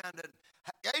stand, and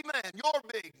amen, your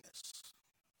bigness,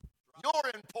 your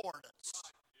importance.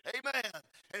 Amen.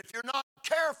 And if you're not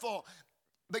careful,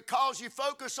 because you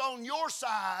focus on your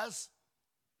size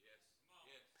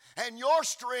and your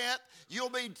strength, you'll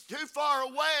be too far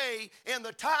away in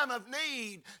the time of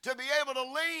need to be able to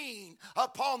lean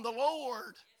upon the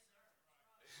Lord.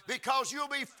 Because you'll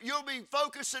be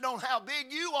focusing on how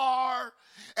big you are,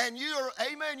 and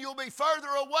you'll be further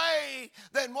away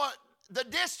than what the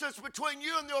distance between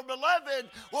you and your beloved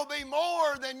will be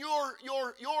more than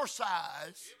your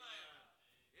size.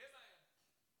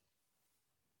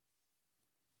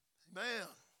 Amen.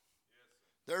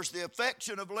 There's the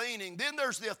affection of leaning. Then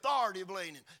there's the authority of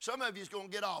leaning. Some of you's going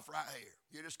to get off right here.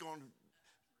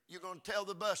 You're going to tell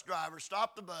the bus driver,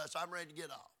 stop the bus, I'm ready to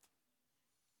get off.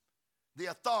 The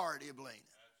authority of leaning.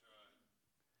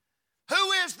 Right.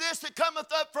 Who is this that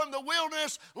cometh up from the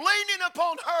wilderness, leaning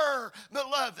upon her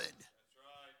beloved? That's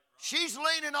right. She's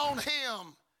leaning on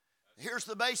him. Here's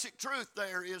the basic truth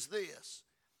there is this.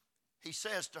 He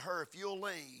says to her, if you'll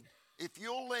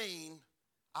lean,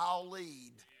 I'll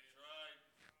lead.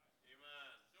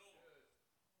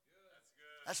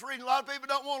 That's the reason a lot of people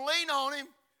don't want to lean on him.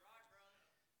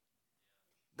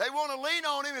 They want to lean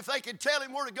on him if they can tell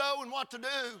him where to go and what to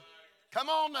do. Come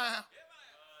on now.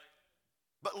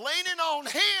 But leaning on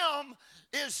him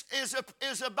is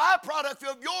a byproduct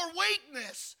of your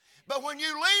weakness. But when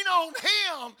you lean on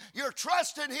him, you're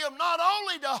trusting him not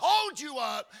only to hold you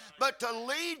up, but to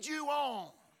lead you on.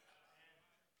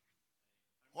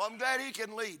 Well, I'm glad he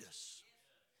can lead us.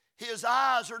 His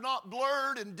eyes are not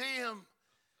blurred and dim.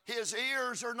 His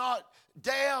ears are not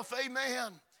deaf.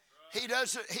 Amen. He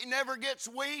never gets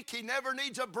weak. He never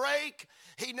needs a break.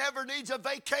 He never needs a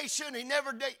vacation. He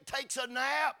never takes a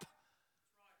nap.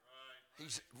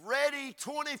 He's ready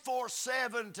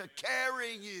 24/7 to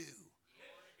carry you.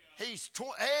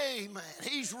 Amen.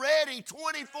 He's ready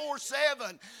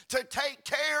 24/7 to take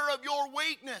care of your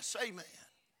weakness. Amen.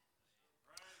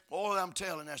 Boy, I'm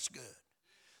telling, that's good.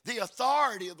 The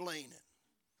authority of leaning.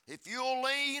 If you'll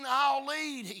lean, I'll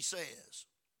lead, he says.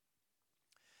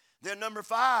 Then number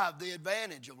 5, the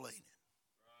advantage of leaning.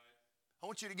 I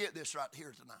want you to get this right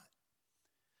here tonight.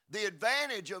 The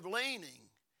advantage of leaning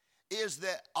is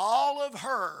that all of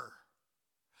her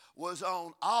was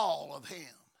on all of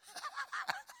him.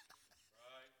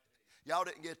 Y'all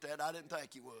didn't get that. I didn't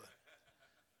think you would.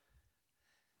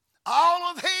 All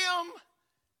of him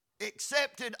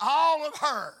accepted all of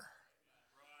her.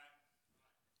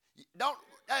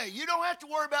 You don't have to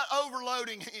worry about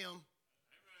overloading him.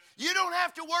 You don't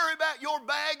have to worry about your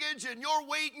baggage and your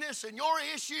weakness and your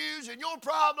issues and your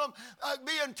problem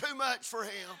being too much for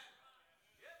him.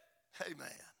 Amen.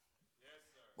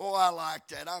 Boy, I like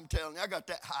that. I'm telling you, I got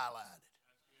that highlighted.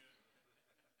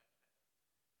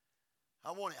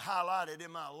 I want it highlighted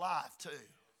in my life too.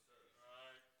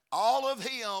 All of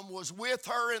him was with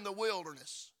her in the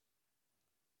wilderness.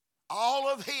 All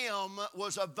of him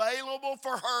was available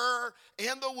for her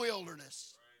in the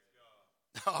wilderness.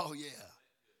 Oh, yeah.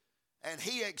 And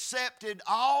he accepted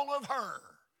all of her.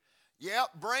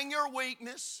 Yep, bring your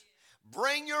weakness.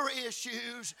 Bring your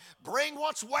issues. Bring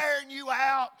what's wearing you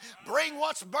out. Bring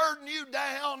what's burdening you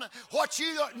down. What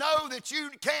you know that you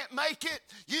can't make it.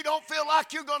 You don't feel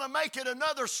like you're going to make it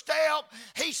another step.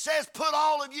 He says put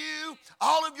all of you,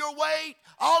 all of your weight,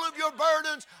 all of your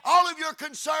burdens, all of your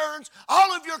concerns,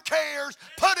 all of your cares,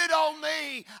 put it on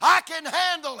me. I can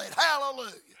handle it.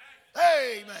 Hallelujah.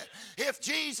 Amen. If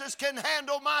Jesus can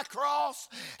handle my cross,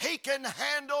 he can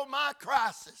handle my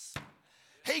crisis.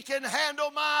 He can handle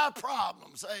my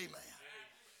problems. Amen.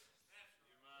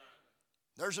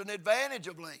 There's an advantage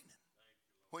of leaning.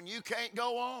 When you can't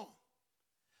go on.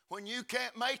 When you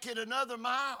can't make it another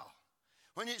mile.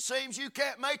 When it seems you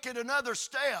can't make it another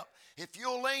step. If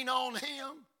you'll lean on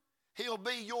him, he'll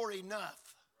be your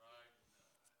enough.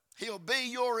 He'll be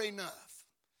your enough.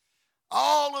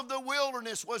 All of the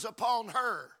wilderness was upon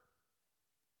her.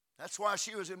 That's why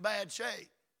she was in bad shape.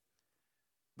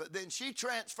 But then she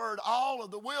transferred all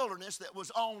of the wilderness that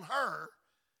was on her,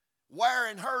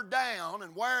 wearing her down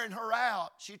and wearing her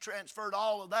out. She transferred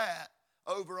all of that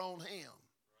over on him.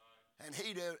 And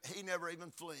he never even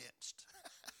flinched.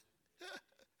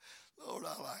 Lord,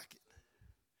 I like it.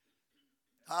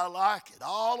 I like it.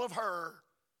 All of her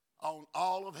on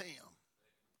all of him.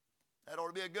 That ought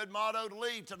to be a good motto to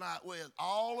leave tonight with.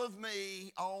 All of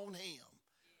me on him.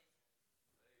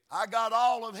 I got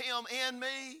all of him in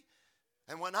me.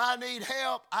 And when I need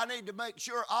help, I need to make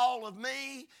sure all of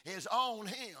me is on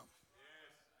him.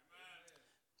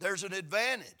 There's an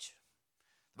advantage.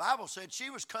 The Bible said she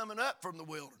was coming up from the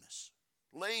wilderness,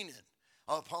 leaning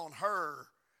upon her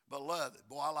beloved.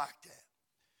 Boy, I like that.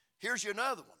 Here's you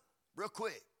another one, real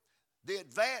quick. The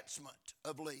advancement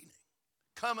of leaning.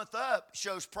 Cometh up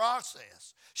shows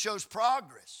process, shows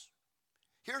progress.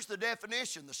 Here's the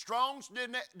definition, the Strong's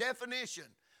definition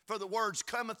for the words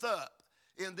cometh up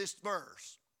in this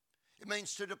verse. It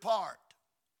means to depart.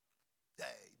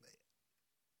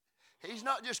 Amen. He's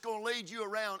not just going to lead you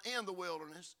around in the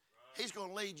wilderness. He's going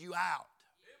to lead you out.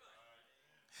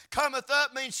 Cometh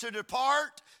up means to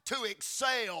depart, to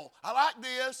excel. I like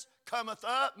this. Cometh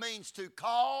up means to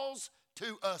cause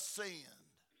to ascend.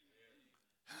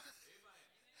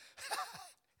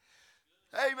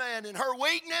 Amen. In her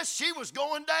weakness, she was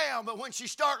going down, but when she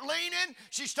started leaning,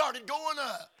 she started going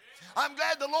up. I'm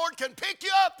glad the Lord can pick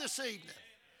you up this evening.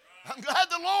 I'm glad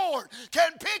the Lord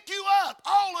can pick you up,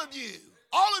 all of you,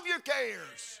 all of your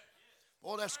cares.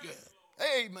 Boy, that's good.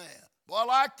 Amen. Boy, I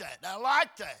like that. I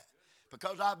like that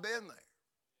because I've been there.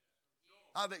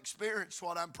 I've experienced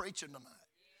what I'm preaching tonight.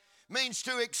 Means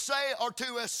to excel or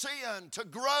to ascend, to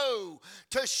grow,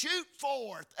 to shoot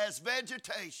forth as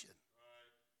vegetation.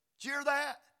 Did you hear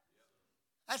that?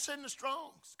 That's in the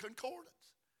Strong's Concordance.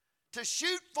 To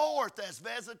shoot forth as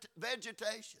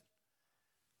vegetation.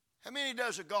 How many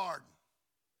does a garden?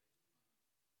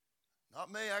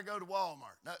 Not me, I go to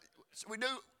Walmart. No, so we do,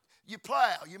 you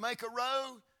plow, you make a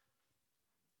row,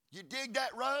 you dig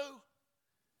that row,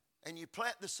 and you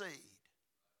plant the seed.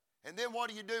 And then what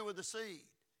do you do with the seed?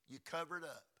 You cover it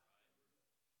up.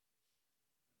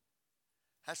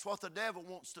 That's what the devil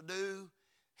wants to do.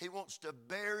 He wants to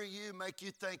bury you, make you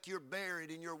think you're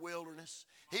buried in your wilderness.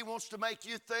 He wants to make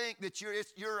you think that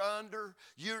you're under,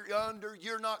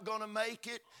 you're not going to make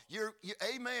it.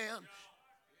 Amen.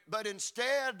 But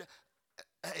instead,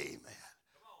 amen.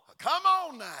 Come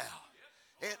on now.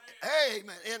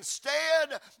 Amen.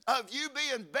 Instead of you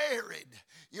being buried,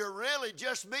 you're really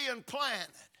just being planted.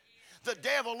 The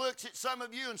devil looks at some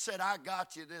of you and said, I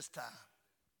got you this time.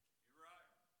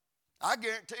 I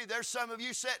guarantee you there's some of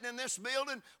you sitting in this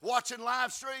building watching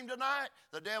live stream tonight.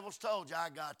 The devil's told you, I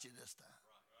got you this time.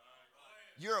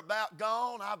 You're about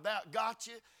gone. I about got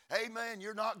you. Amen.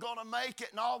 You're not going to make it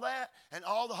and all that. And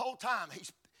all the whole time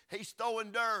he's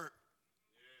throwing dirt.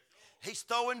 He's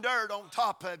throwing dirt on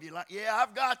top of you like, yeah,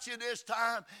 I've got you this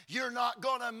time. You're not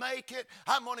going to make it.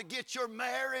 I'm going to get your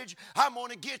marriage. I'm going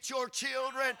to get your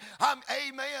children.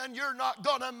 Amen, you're not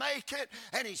going to make it.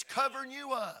 And he's covering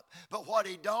you up. But what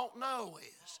he don't know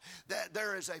is that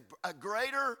there is a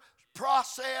greater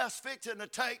process fixing to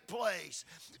take place,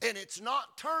 and it's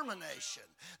not termination.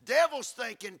 Devil's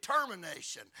thinking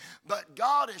termination, but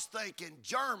God is thinking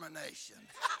germination.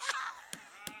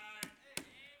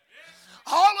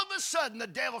 All of a sudden, the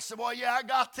devil said, well, yeah, I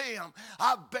got them.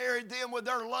 I've buried them with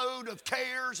their load of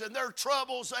cares and their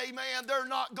troubles. Amen. They're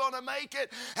not going to make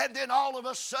it. And then all of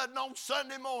a sudden on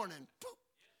Sunday morning,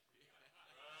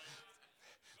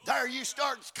 there you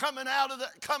start coming out of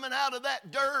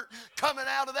that dirt, coming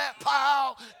out of that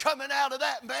pile, coming out of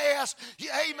that mess.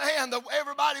 Amen.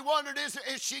 Everybody wondered,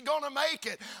 is she going to make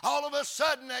it? All of a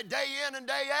sudden, that day in and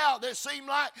day out, it seemed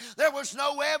like there was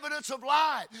no evidence of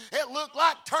life. It looked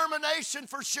like termination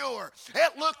for sure.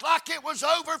 It looked like it was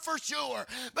over for sure.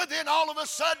 But then all of a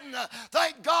sudden,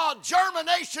 thank God,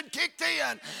 germination kicked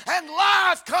in and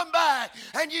life come back.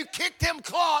 And you kicked them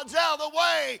clods out of the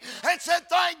way and said,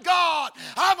 thank God,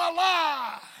 I'm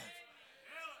alive.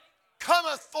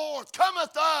 Cometh forth,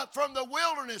 cometh up from the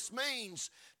wilderness means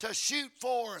to shoot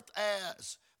forth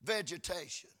as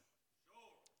vegetation.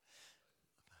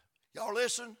 Y'all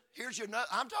listen, here's your,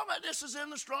 I'm talking about this is in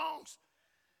the Strong's.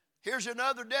 Here's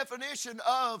another definition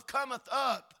of cometh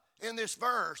up in this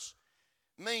verse.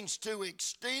 Means to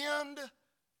extend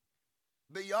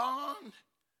beyond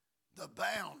the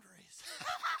boundaries.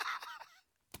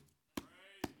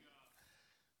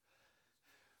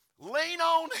 Lean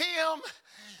on him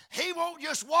He won't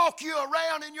just walk you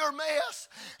around in your mess.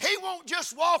 He won't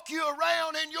just walk you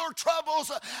around in your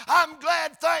troubles. I'm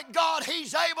glad, thank God,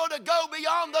 He's able to go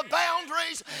beyond the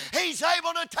boundaries. He's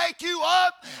able to take you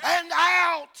up and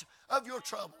out of your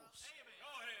troubles.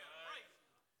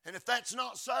 And if that's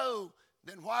not so,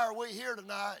 then why are we here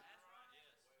tonight?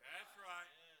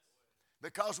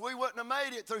 Because we wouldn't have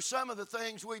made it through some of the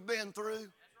things we've been through.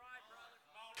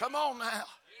 Come on now.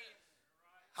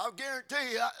 I'll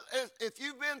guarantee you, if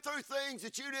you've been through things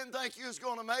that you didn't think you was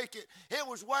going to make it, it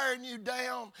was wearing you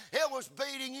down. It was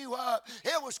beating you up.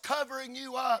 It was covering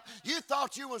you up. You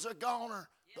thought you was a goner,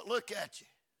 but look at you.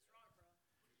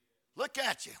 Look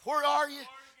at you. Where are you?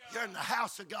 You're in the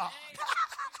house of God.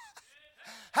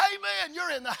 Amen.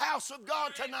 You're in the house of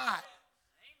God tonight.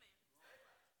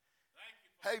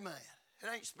 Amen. It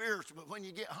ain't spiritual, but when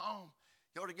you get home,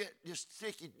 you ought to just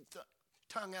stick your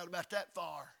tongue out about that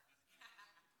far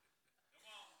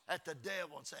at the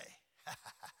devil and say,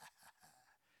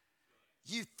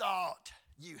 you thought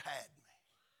you had me.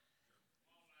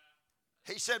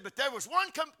 He said, but there was one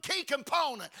key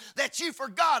component that you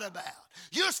forgot about.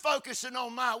 You was focusing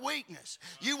on my weakness.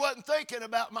 You wasn't thinking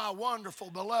about my wonderful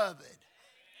beloved.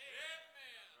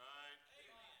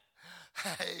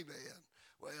 Amen.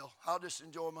 Well, I'll just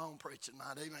enjoy my own preaching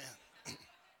tonight. Amen.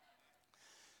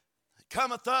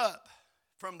 Cometh up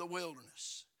from the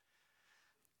wilderness.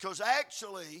 Because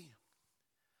actually,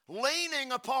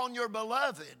 leaning upon your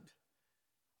beloved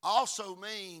also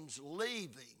means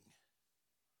leaving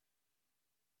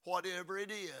whatever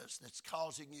it is that's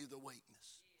causing you the weakness.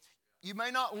 You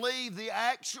may not leave the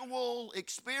actual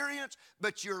experience,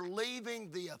 but you're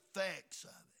leaving the effects of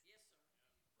it.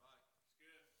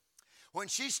 When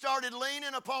she started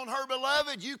leaning upon her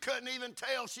beloved, you couldn't even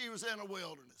tell she was in a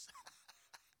wilderness.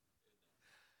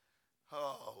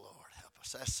 Oh, Lord, help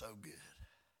us. That's so good.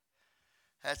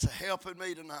 That's a helping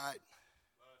me tonight.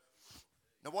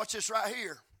 Now watch this right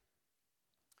here.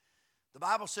 The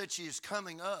Bible said she is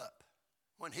coming up.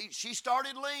 When she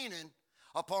started leaning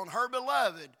upon her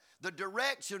beloved, the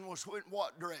direction was in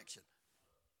what direction?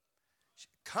 She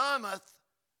cometh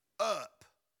up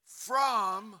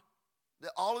from,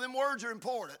 all of them words are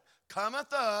important,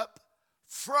 cometh up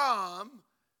from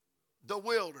the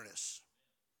wilderness.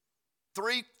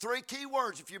 Three key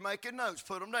words. If you're making notes,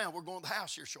 put them down. We're going to the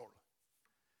house here shortly.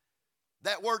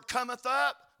 That word cometh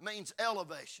up means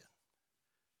elevation.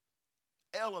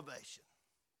 Elevation.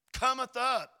 Cometh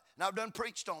up. And I've done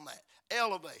preached on that.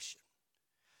 Elevation.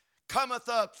 Cometh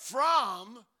up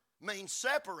from means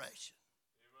separation.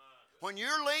 When you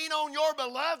lean on your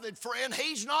beloved friend,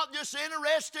 He's not just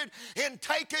interested in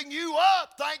taking you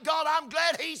up. Thank God, I'm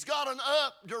glad He's got an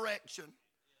up direction.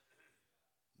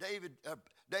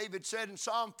 David said in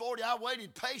Psalm 40, I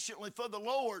waited patiently for the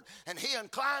Lord, and He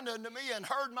inclined unto me and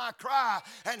heard my cry,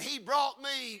 and He brought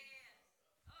me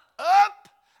up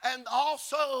and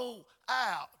also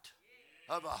out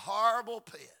of a horrible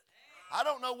pit. I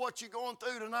don't know what you're going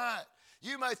through tonight.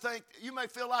 You may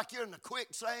feel like you're in the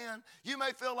quicksand. You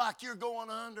may feel like you're going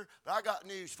under, but I got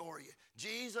news for you.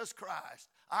 Jesus Christ,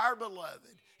 our beloved,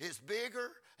 is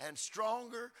bigger and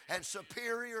stronger and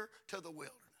superior to the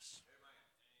wilderness.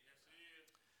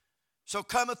 So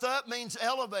cometh up means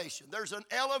elevation. There's an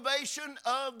elevation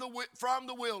from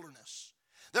the wilderness.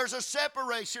 There's a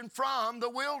separation from the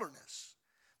wilderness.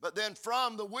 But then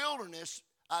from the wilderness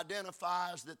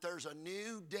identifies that there's a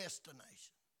new destination.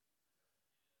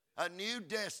 A new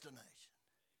destination.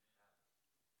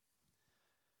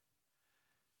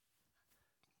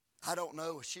 I don't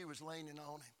know if she was leaning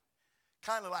on Him.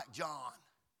 Kind of like John,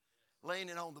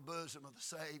 leaning on the bosom of the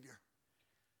Savior.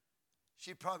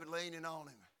 She's probably leaning on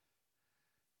Him.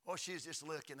 Well, she's just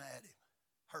looking at Him,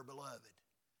 her beloved.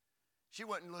 She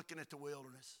wasn't looking at the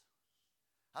wilderness.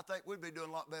 I think we'd be doing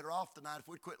a lot better off tonight if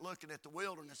we'd quit looking at the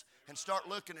wilderness and start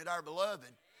looking at our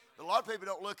beloved. But a lot of people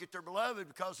don't look at their beloved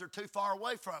because they're too far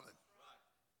away from Him.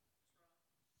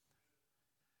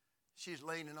 She's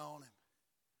leaning on Him,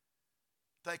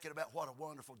 thinking about what a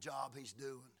wonderful job He's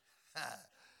doing,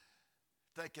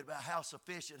 thinking about how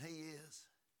sufficient He is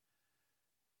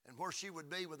and where she would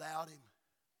be without Him.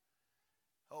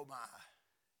 Oh, my.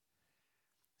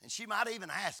 And she might even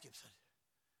ask Him,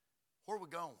 where are we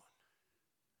going?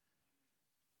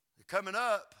 They're coming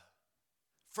up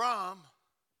from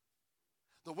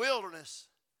the wilderness,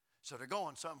 so they're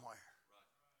going somewhere.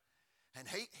 And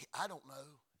I don't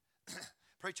know.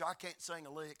 Preacher, I can't sing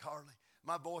a lick hardly.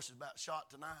 My voice is about shot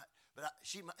tonight. But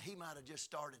he might have just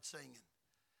started singing.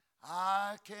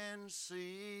 I can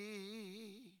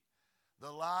see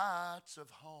the lights of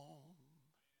home.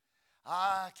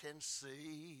 I can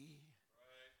see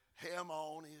Him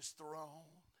on His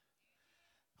throne.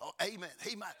 Oh, amen.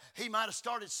 He might have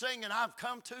started singing, I've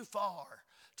come too far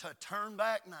to turn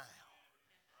back now.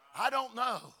 I don't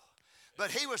know. But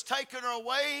he was taking her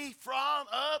away from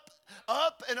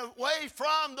up and away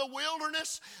from the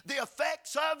wilderness, the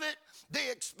effects of it,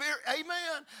 the experience.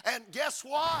 Amen. And guess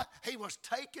what? He was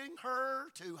taking her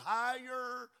to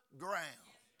higher ground.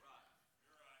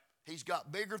 He's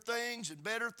got bigger things and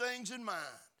better things in mind.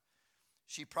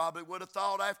 She probably would have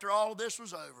thought after all of this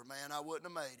was over, man, I wouldn't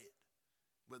have made it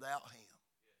without him.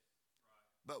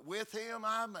 But with him,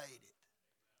 I made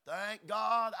it. Thank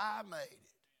God I made it.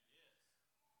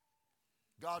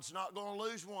 God's not going to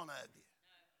lose one of you.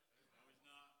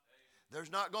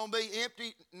 There's not going to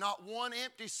be not one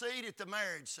empty seat at the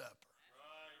marriage supper.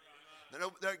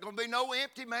 There's going to be no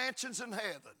empty mansions in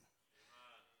heaven.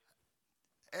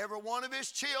 Every one of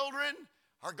his children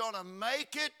are going to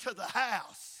make it to the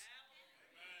house.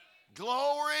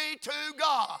 Glory to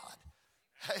God.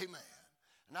 Amen.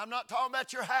 And I'm not talking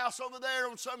about your house over there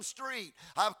on some street.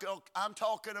 I'm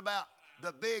talking about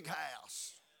the big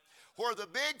house, where the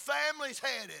big family's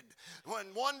headed. When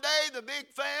one day the big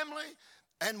family,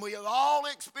 and we have all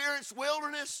experienced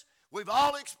wilderness, we've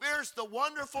all experienced the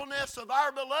wonderfulness of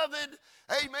our beloved,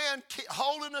 amen,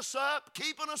 holding us up,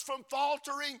 keeping us from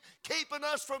faltering, keeping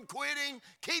us from quitting,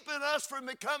 keeping us from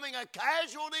becoming a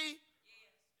casualty.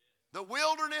 The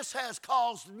wilderness has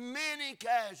caused many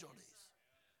casualties.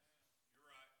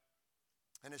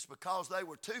 And it's because they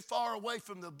were too far away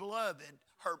from the beloved,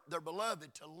 their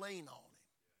beloved, to lean on him.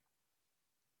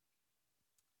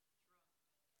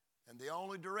 And the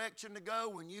only direction to go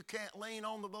when you can't lean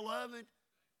on the beloved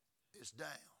is down.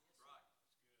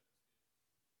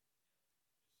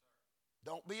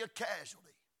 Don't be a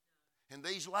casualty. In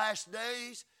these last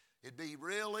days, it'd be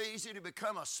real easy to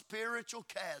become a spiritual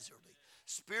casualty.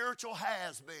 Spiritual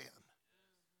has-been.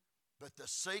 But the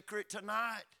secret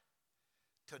tonight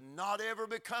to not ever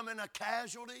becoming a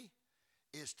casualty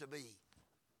is to be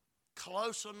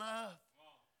close enough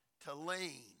to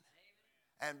lean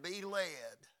and be led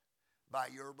by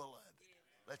your beloved.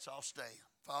 Let's all stand.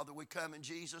 Father, we come in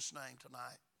Jesus' name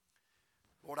tonight.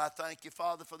 Lord, I thank you,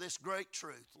 Father, for this great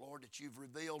truth, Lord, that you've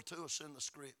revealed to us in the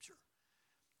Scripture.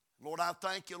 Lord, I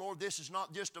thank you, Lord, this is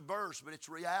not just a verse, but it's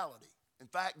reality. In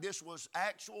fact, this was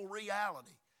actual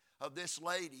reality of this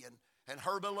lady and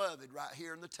her beloved right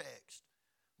here in the text.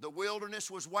 The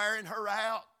wilderness was wearing her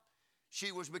out.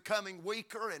 She was becoming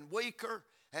weaker and weaker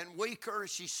and weaker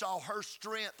as she saw her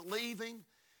strength leaving.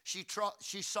 She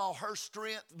saw her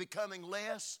strength becoming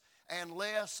less and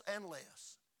less and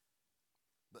less.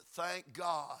 But thank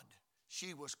God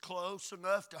she was close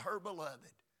enough to her beloved,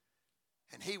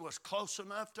 and he was close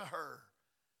enough to her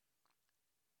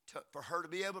for her to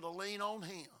be able to lean on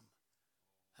him.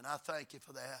 And I thank you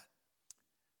for that.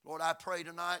 Lord, I pray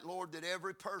tonight, Lord, that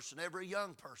every person, every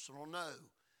young person will know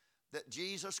that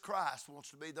Jesus Christ wants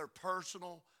to be their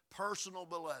personal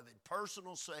beloved,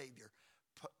 personal Savior,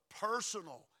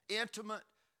 personal, intimate,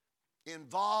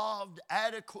 involved,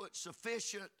 adequate,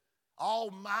 sufficient,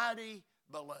 almighty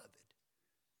beloved.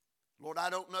 Lord, I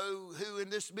don't know who in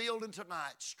this building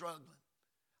tonight is struggling.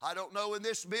 I don't know in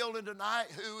this building tonight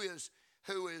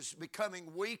who is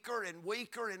becoming weaker and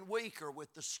weaker and weaker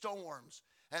with the storms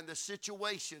and the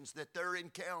situations that they're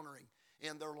encountering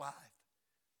in their life.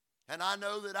 And I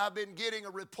know that I've been getting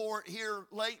a report here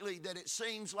lately that it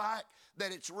seems like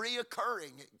that it's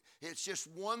reoccurring. It's just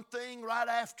one thing right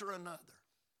after another.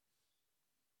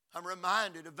 I'm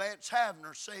reminded of Vance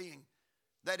Havner saying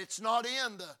that it's not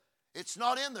in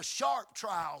the sharp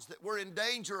trials that we're in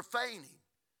danger of fainting,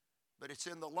 but it's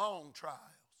in the long trials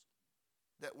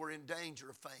that we're in danger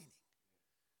of fainting.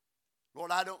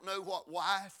 Lord, I don't know what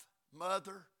wife,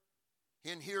 mother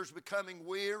in here is becoming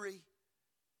weary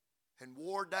and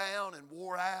wore down and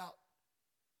wore out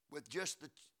with just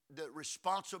the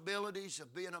responsibilities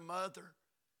of being a mother,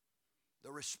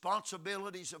 the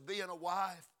responsibilities of being a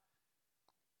wife.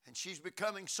 And she's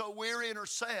becoming so weary in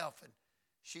herself, and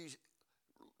she's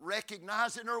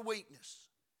recognizing her weakness,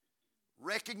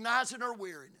 recognizing her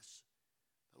weariness.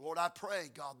 Lord, I pray,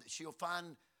 God, that she'll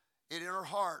find it in her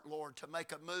heart, Lord, to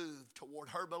make a move toward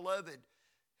her beloved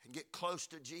and get close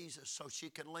to Jesus so she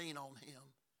can lean on him.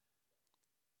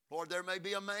 Lord, there may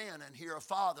be a man in here, a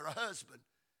father, a husband,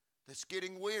 that's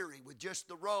getting weary with just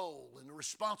the role and the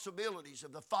responsibilities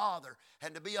of the father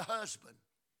and to be a husband.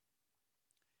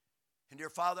 And dear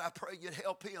Father, I pray you'd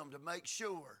help him to make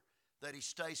sure that he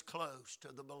stays close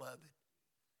to the beloved.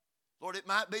 Lord, it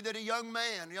might be that a young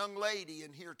man, young lady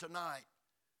in here tonight,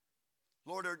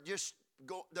 Lord,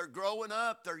 they're growing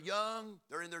up, they're young,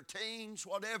 they're in their teens,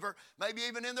 whatever, maybe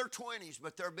even in their 20s,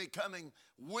 but they're becoming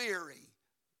weary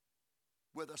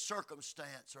with a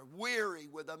circumstance or weary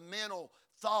with a mental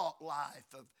thought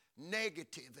life of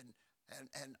negative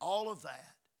and all of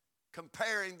that,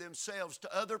 comparing themselves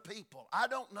to other people. I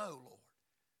don't know, Lord,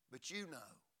 but you know.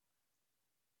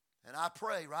 And I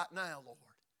pray right now, Lord,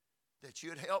 that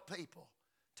you'd help people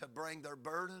to bring their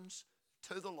burdens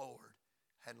to the Lord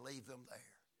and leave them there.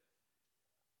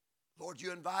 Lord,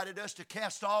 you invited us to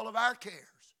cast all of our cares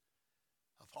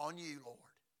upon you, Lord,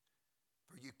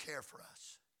 for you care for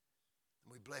us.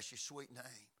 And we bless your sweet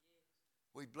name.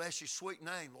 We bless your sweet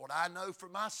name, Lord. I know for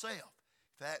myself,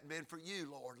 if it hadn't been for you,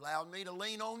 Lord, allowing me to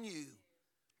lean on you,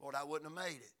 Lord, I wouldn't have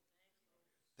made it.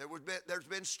 There's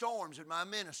been storms in my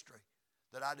ministry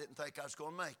that I didn't think I was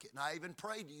going to make it. And I even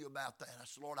prayed to you about that. I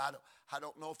said, Lord, I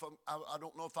don't know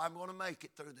if I'm going to make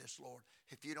it through this, Lord,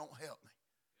 if you don't help me.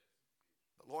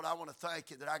 But Lord, I want to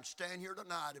thank you that I can stand here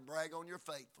tonight and brag on your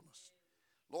faithfulness.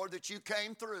 Lord, that you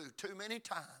came through too many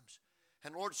times.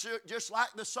 And Lord, just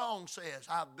like the song says,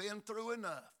 I've been through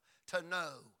enough to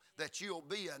know that you'll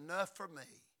be enough for me.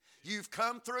 You've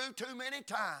come through too many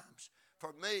times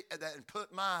for me and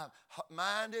put my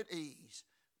mind at ease.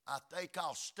 I think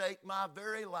I'll stake my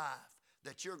very life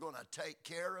that you're going to take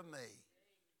care of me.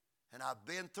 And I've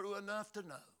been through enough to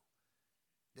know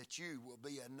that you will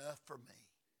be enough for me.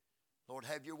 Lord,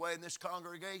 have your way in this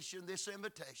congregation, this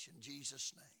invitation. In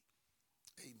Jesus'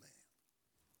 name, amen.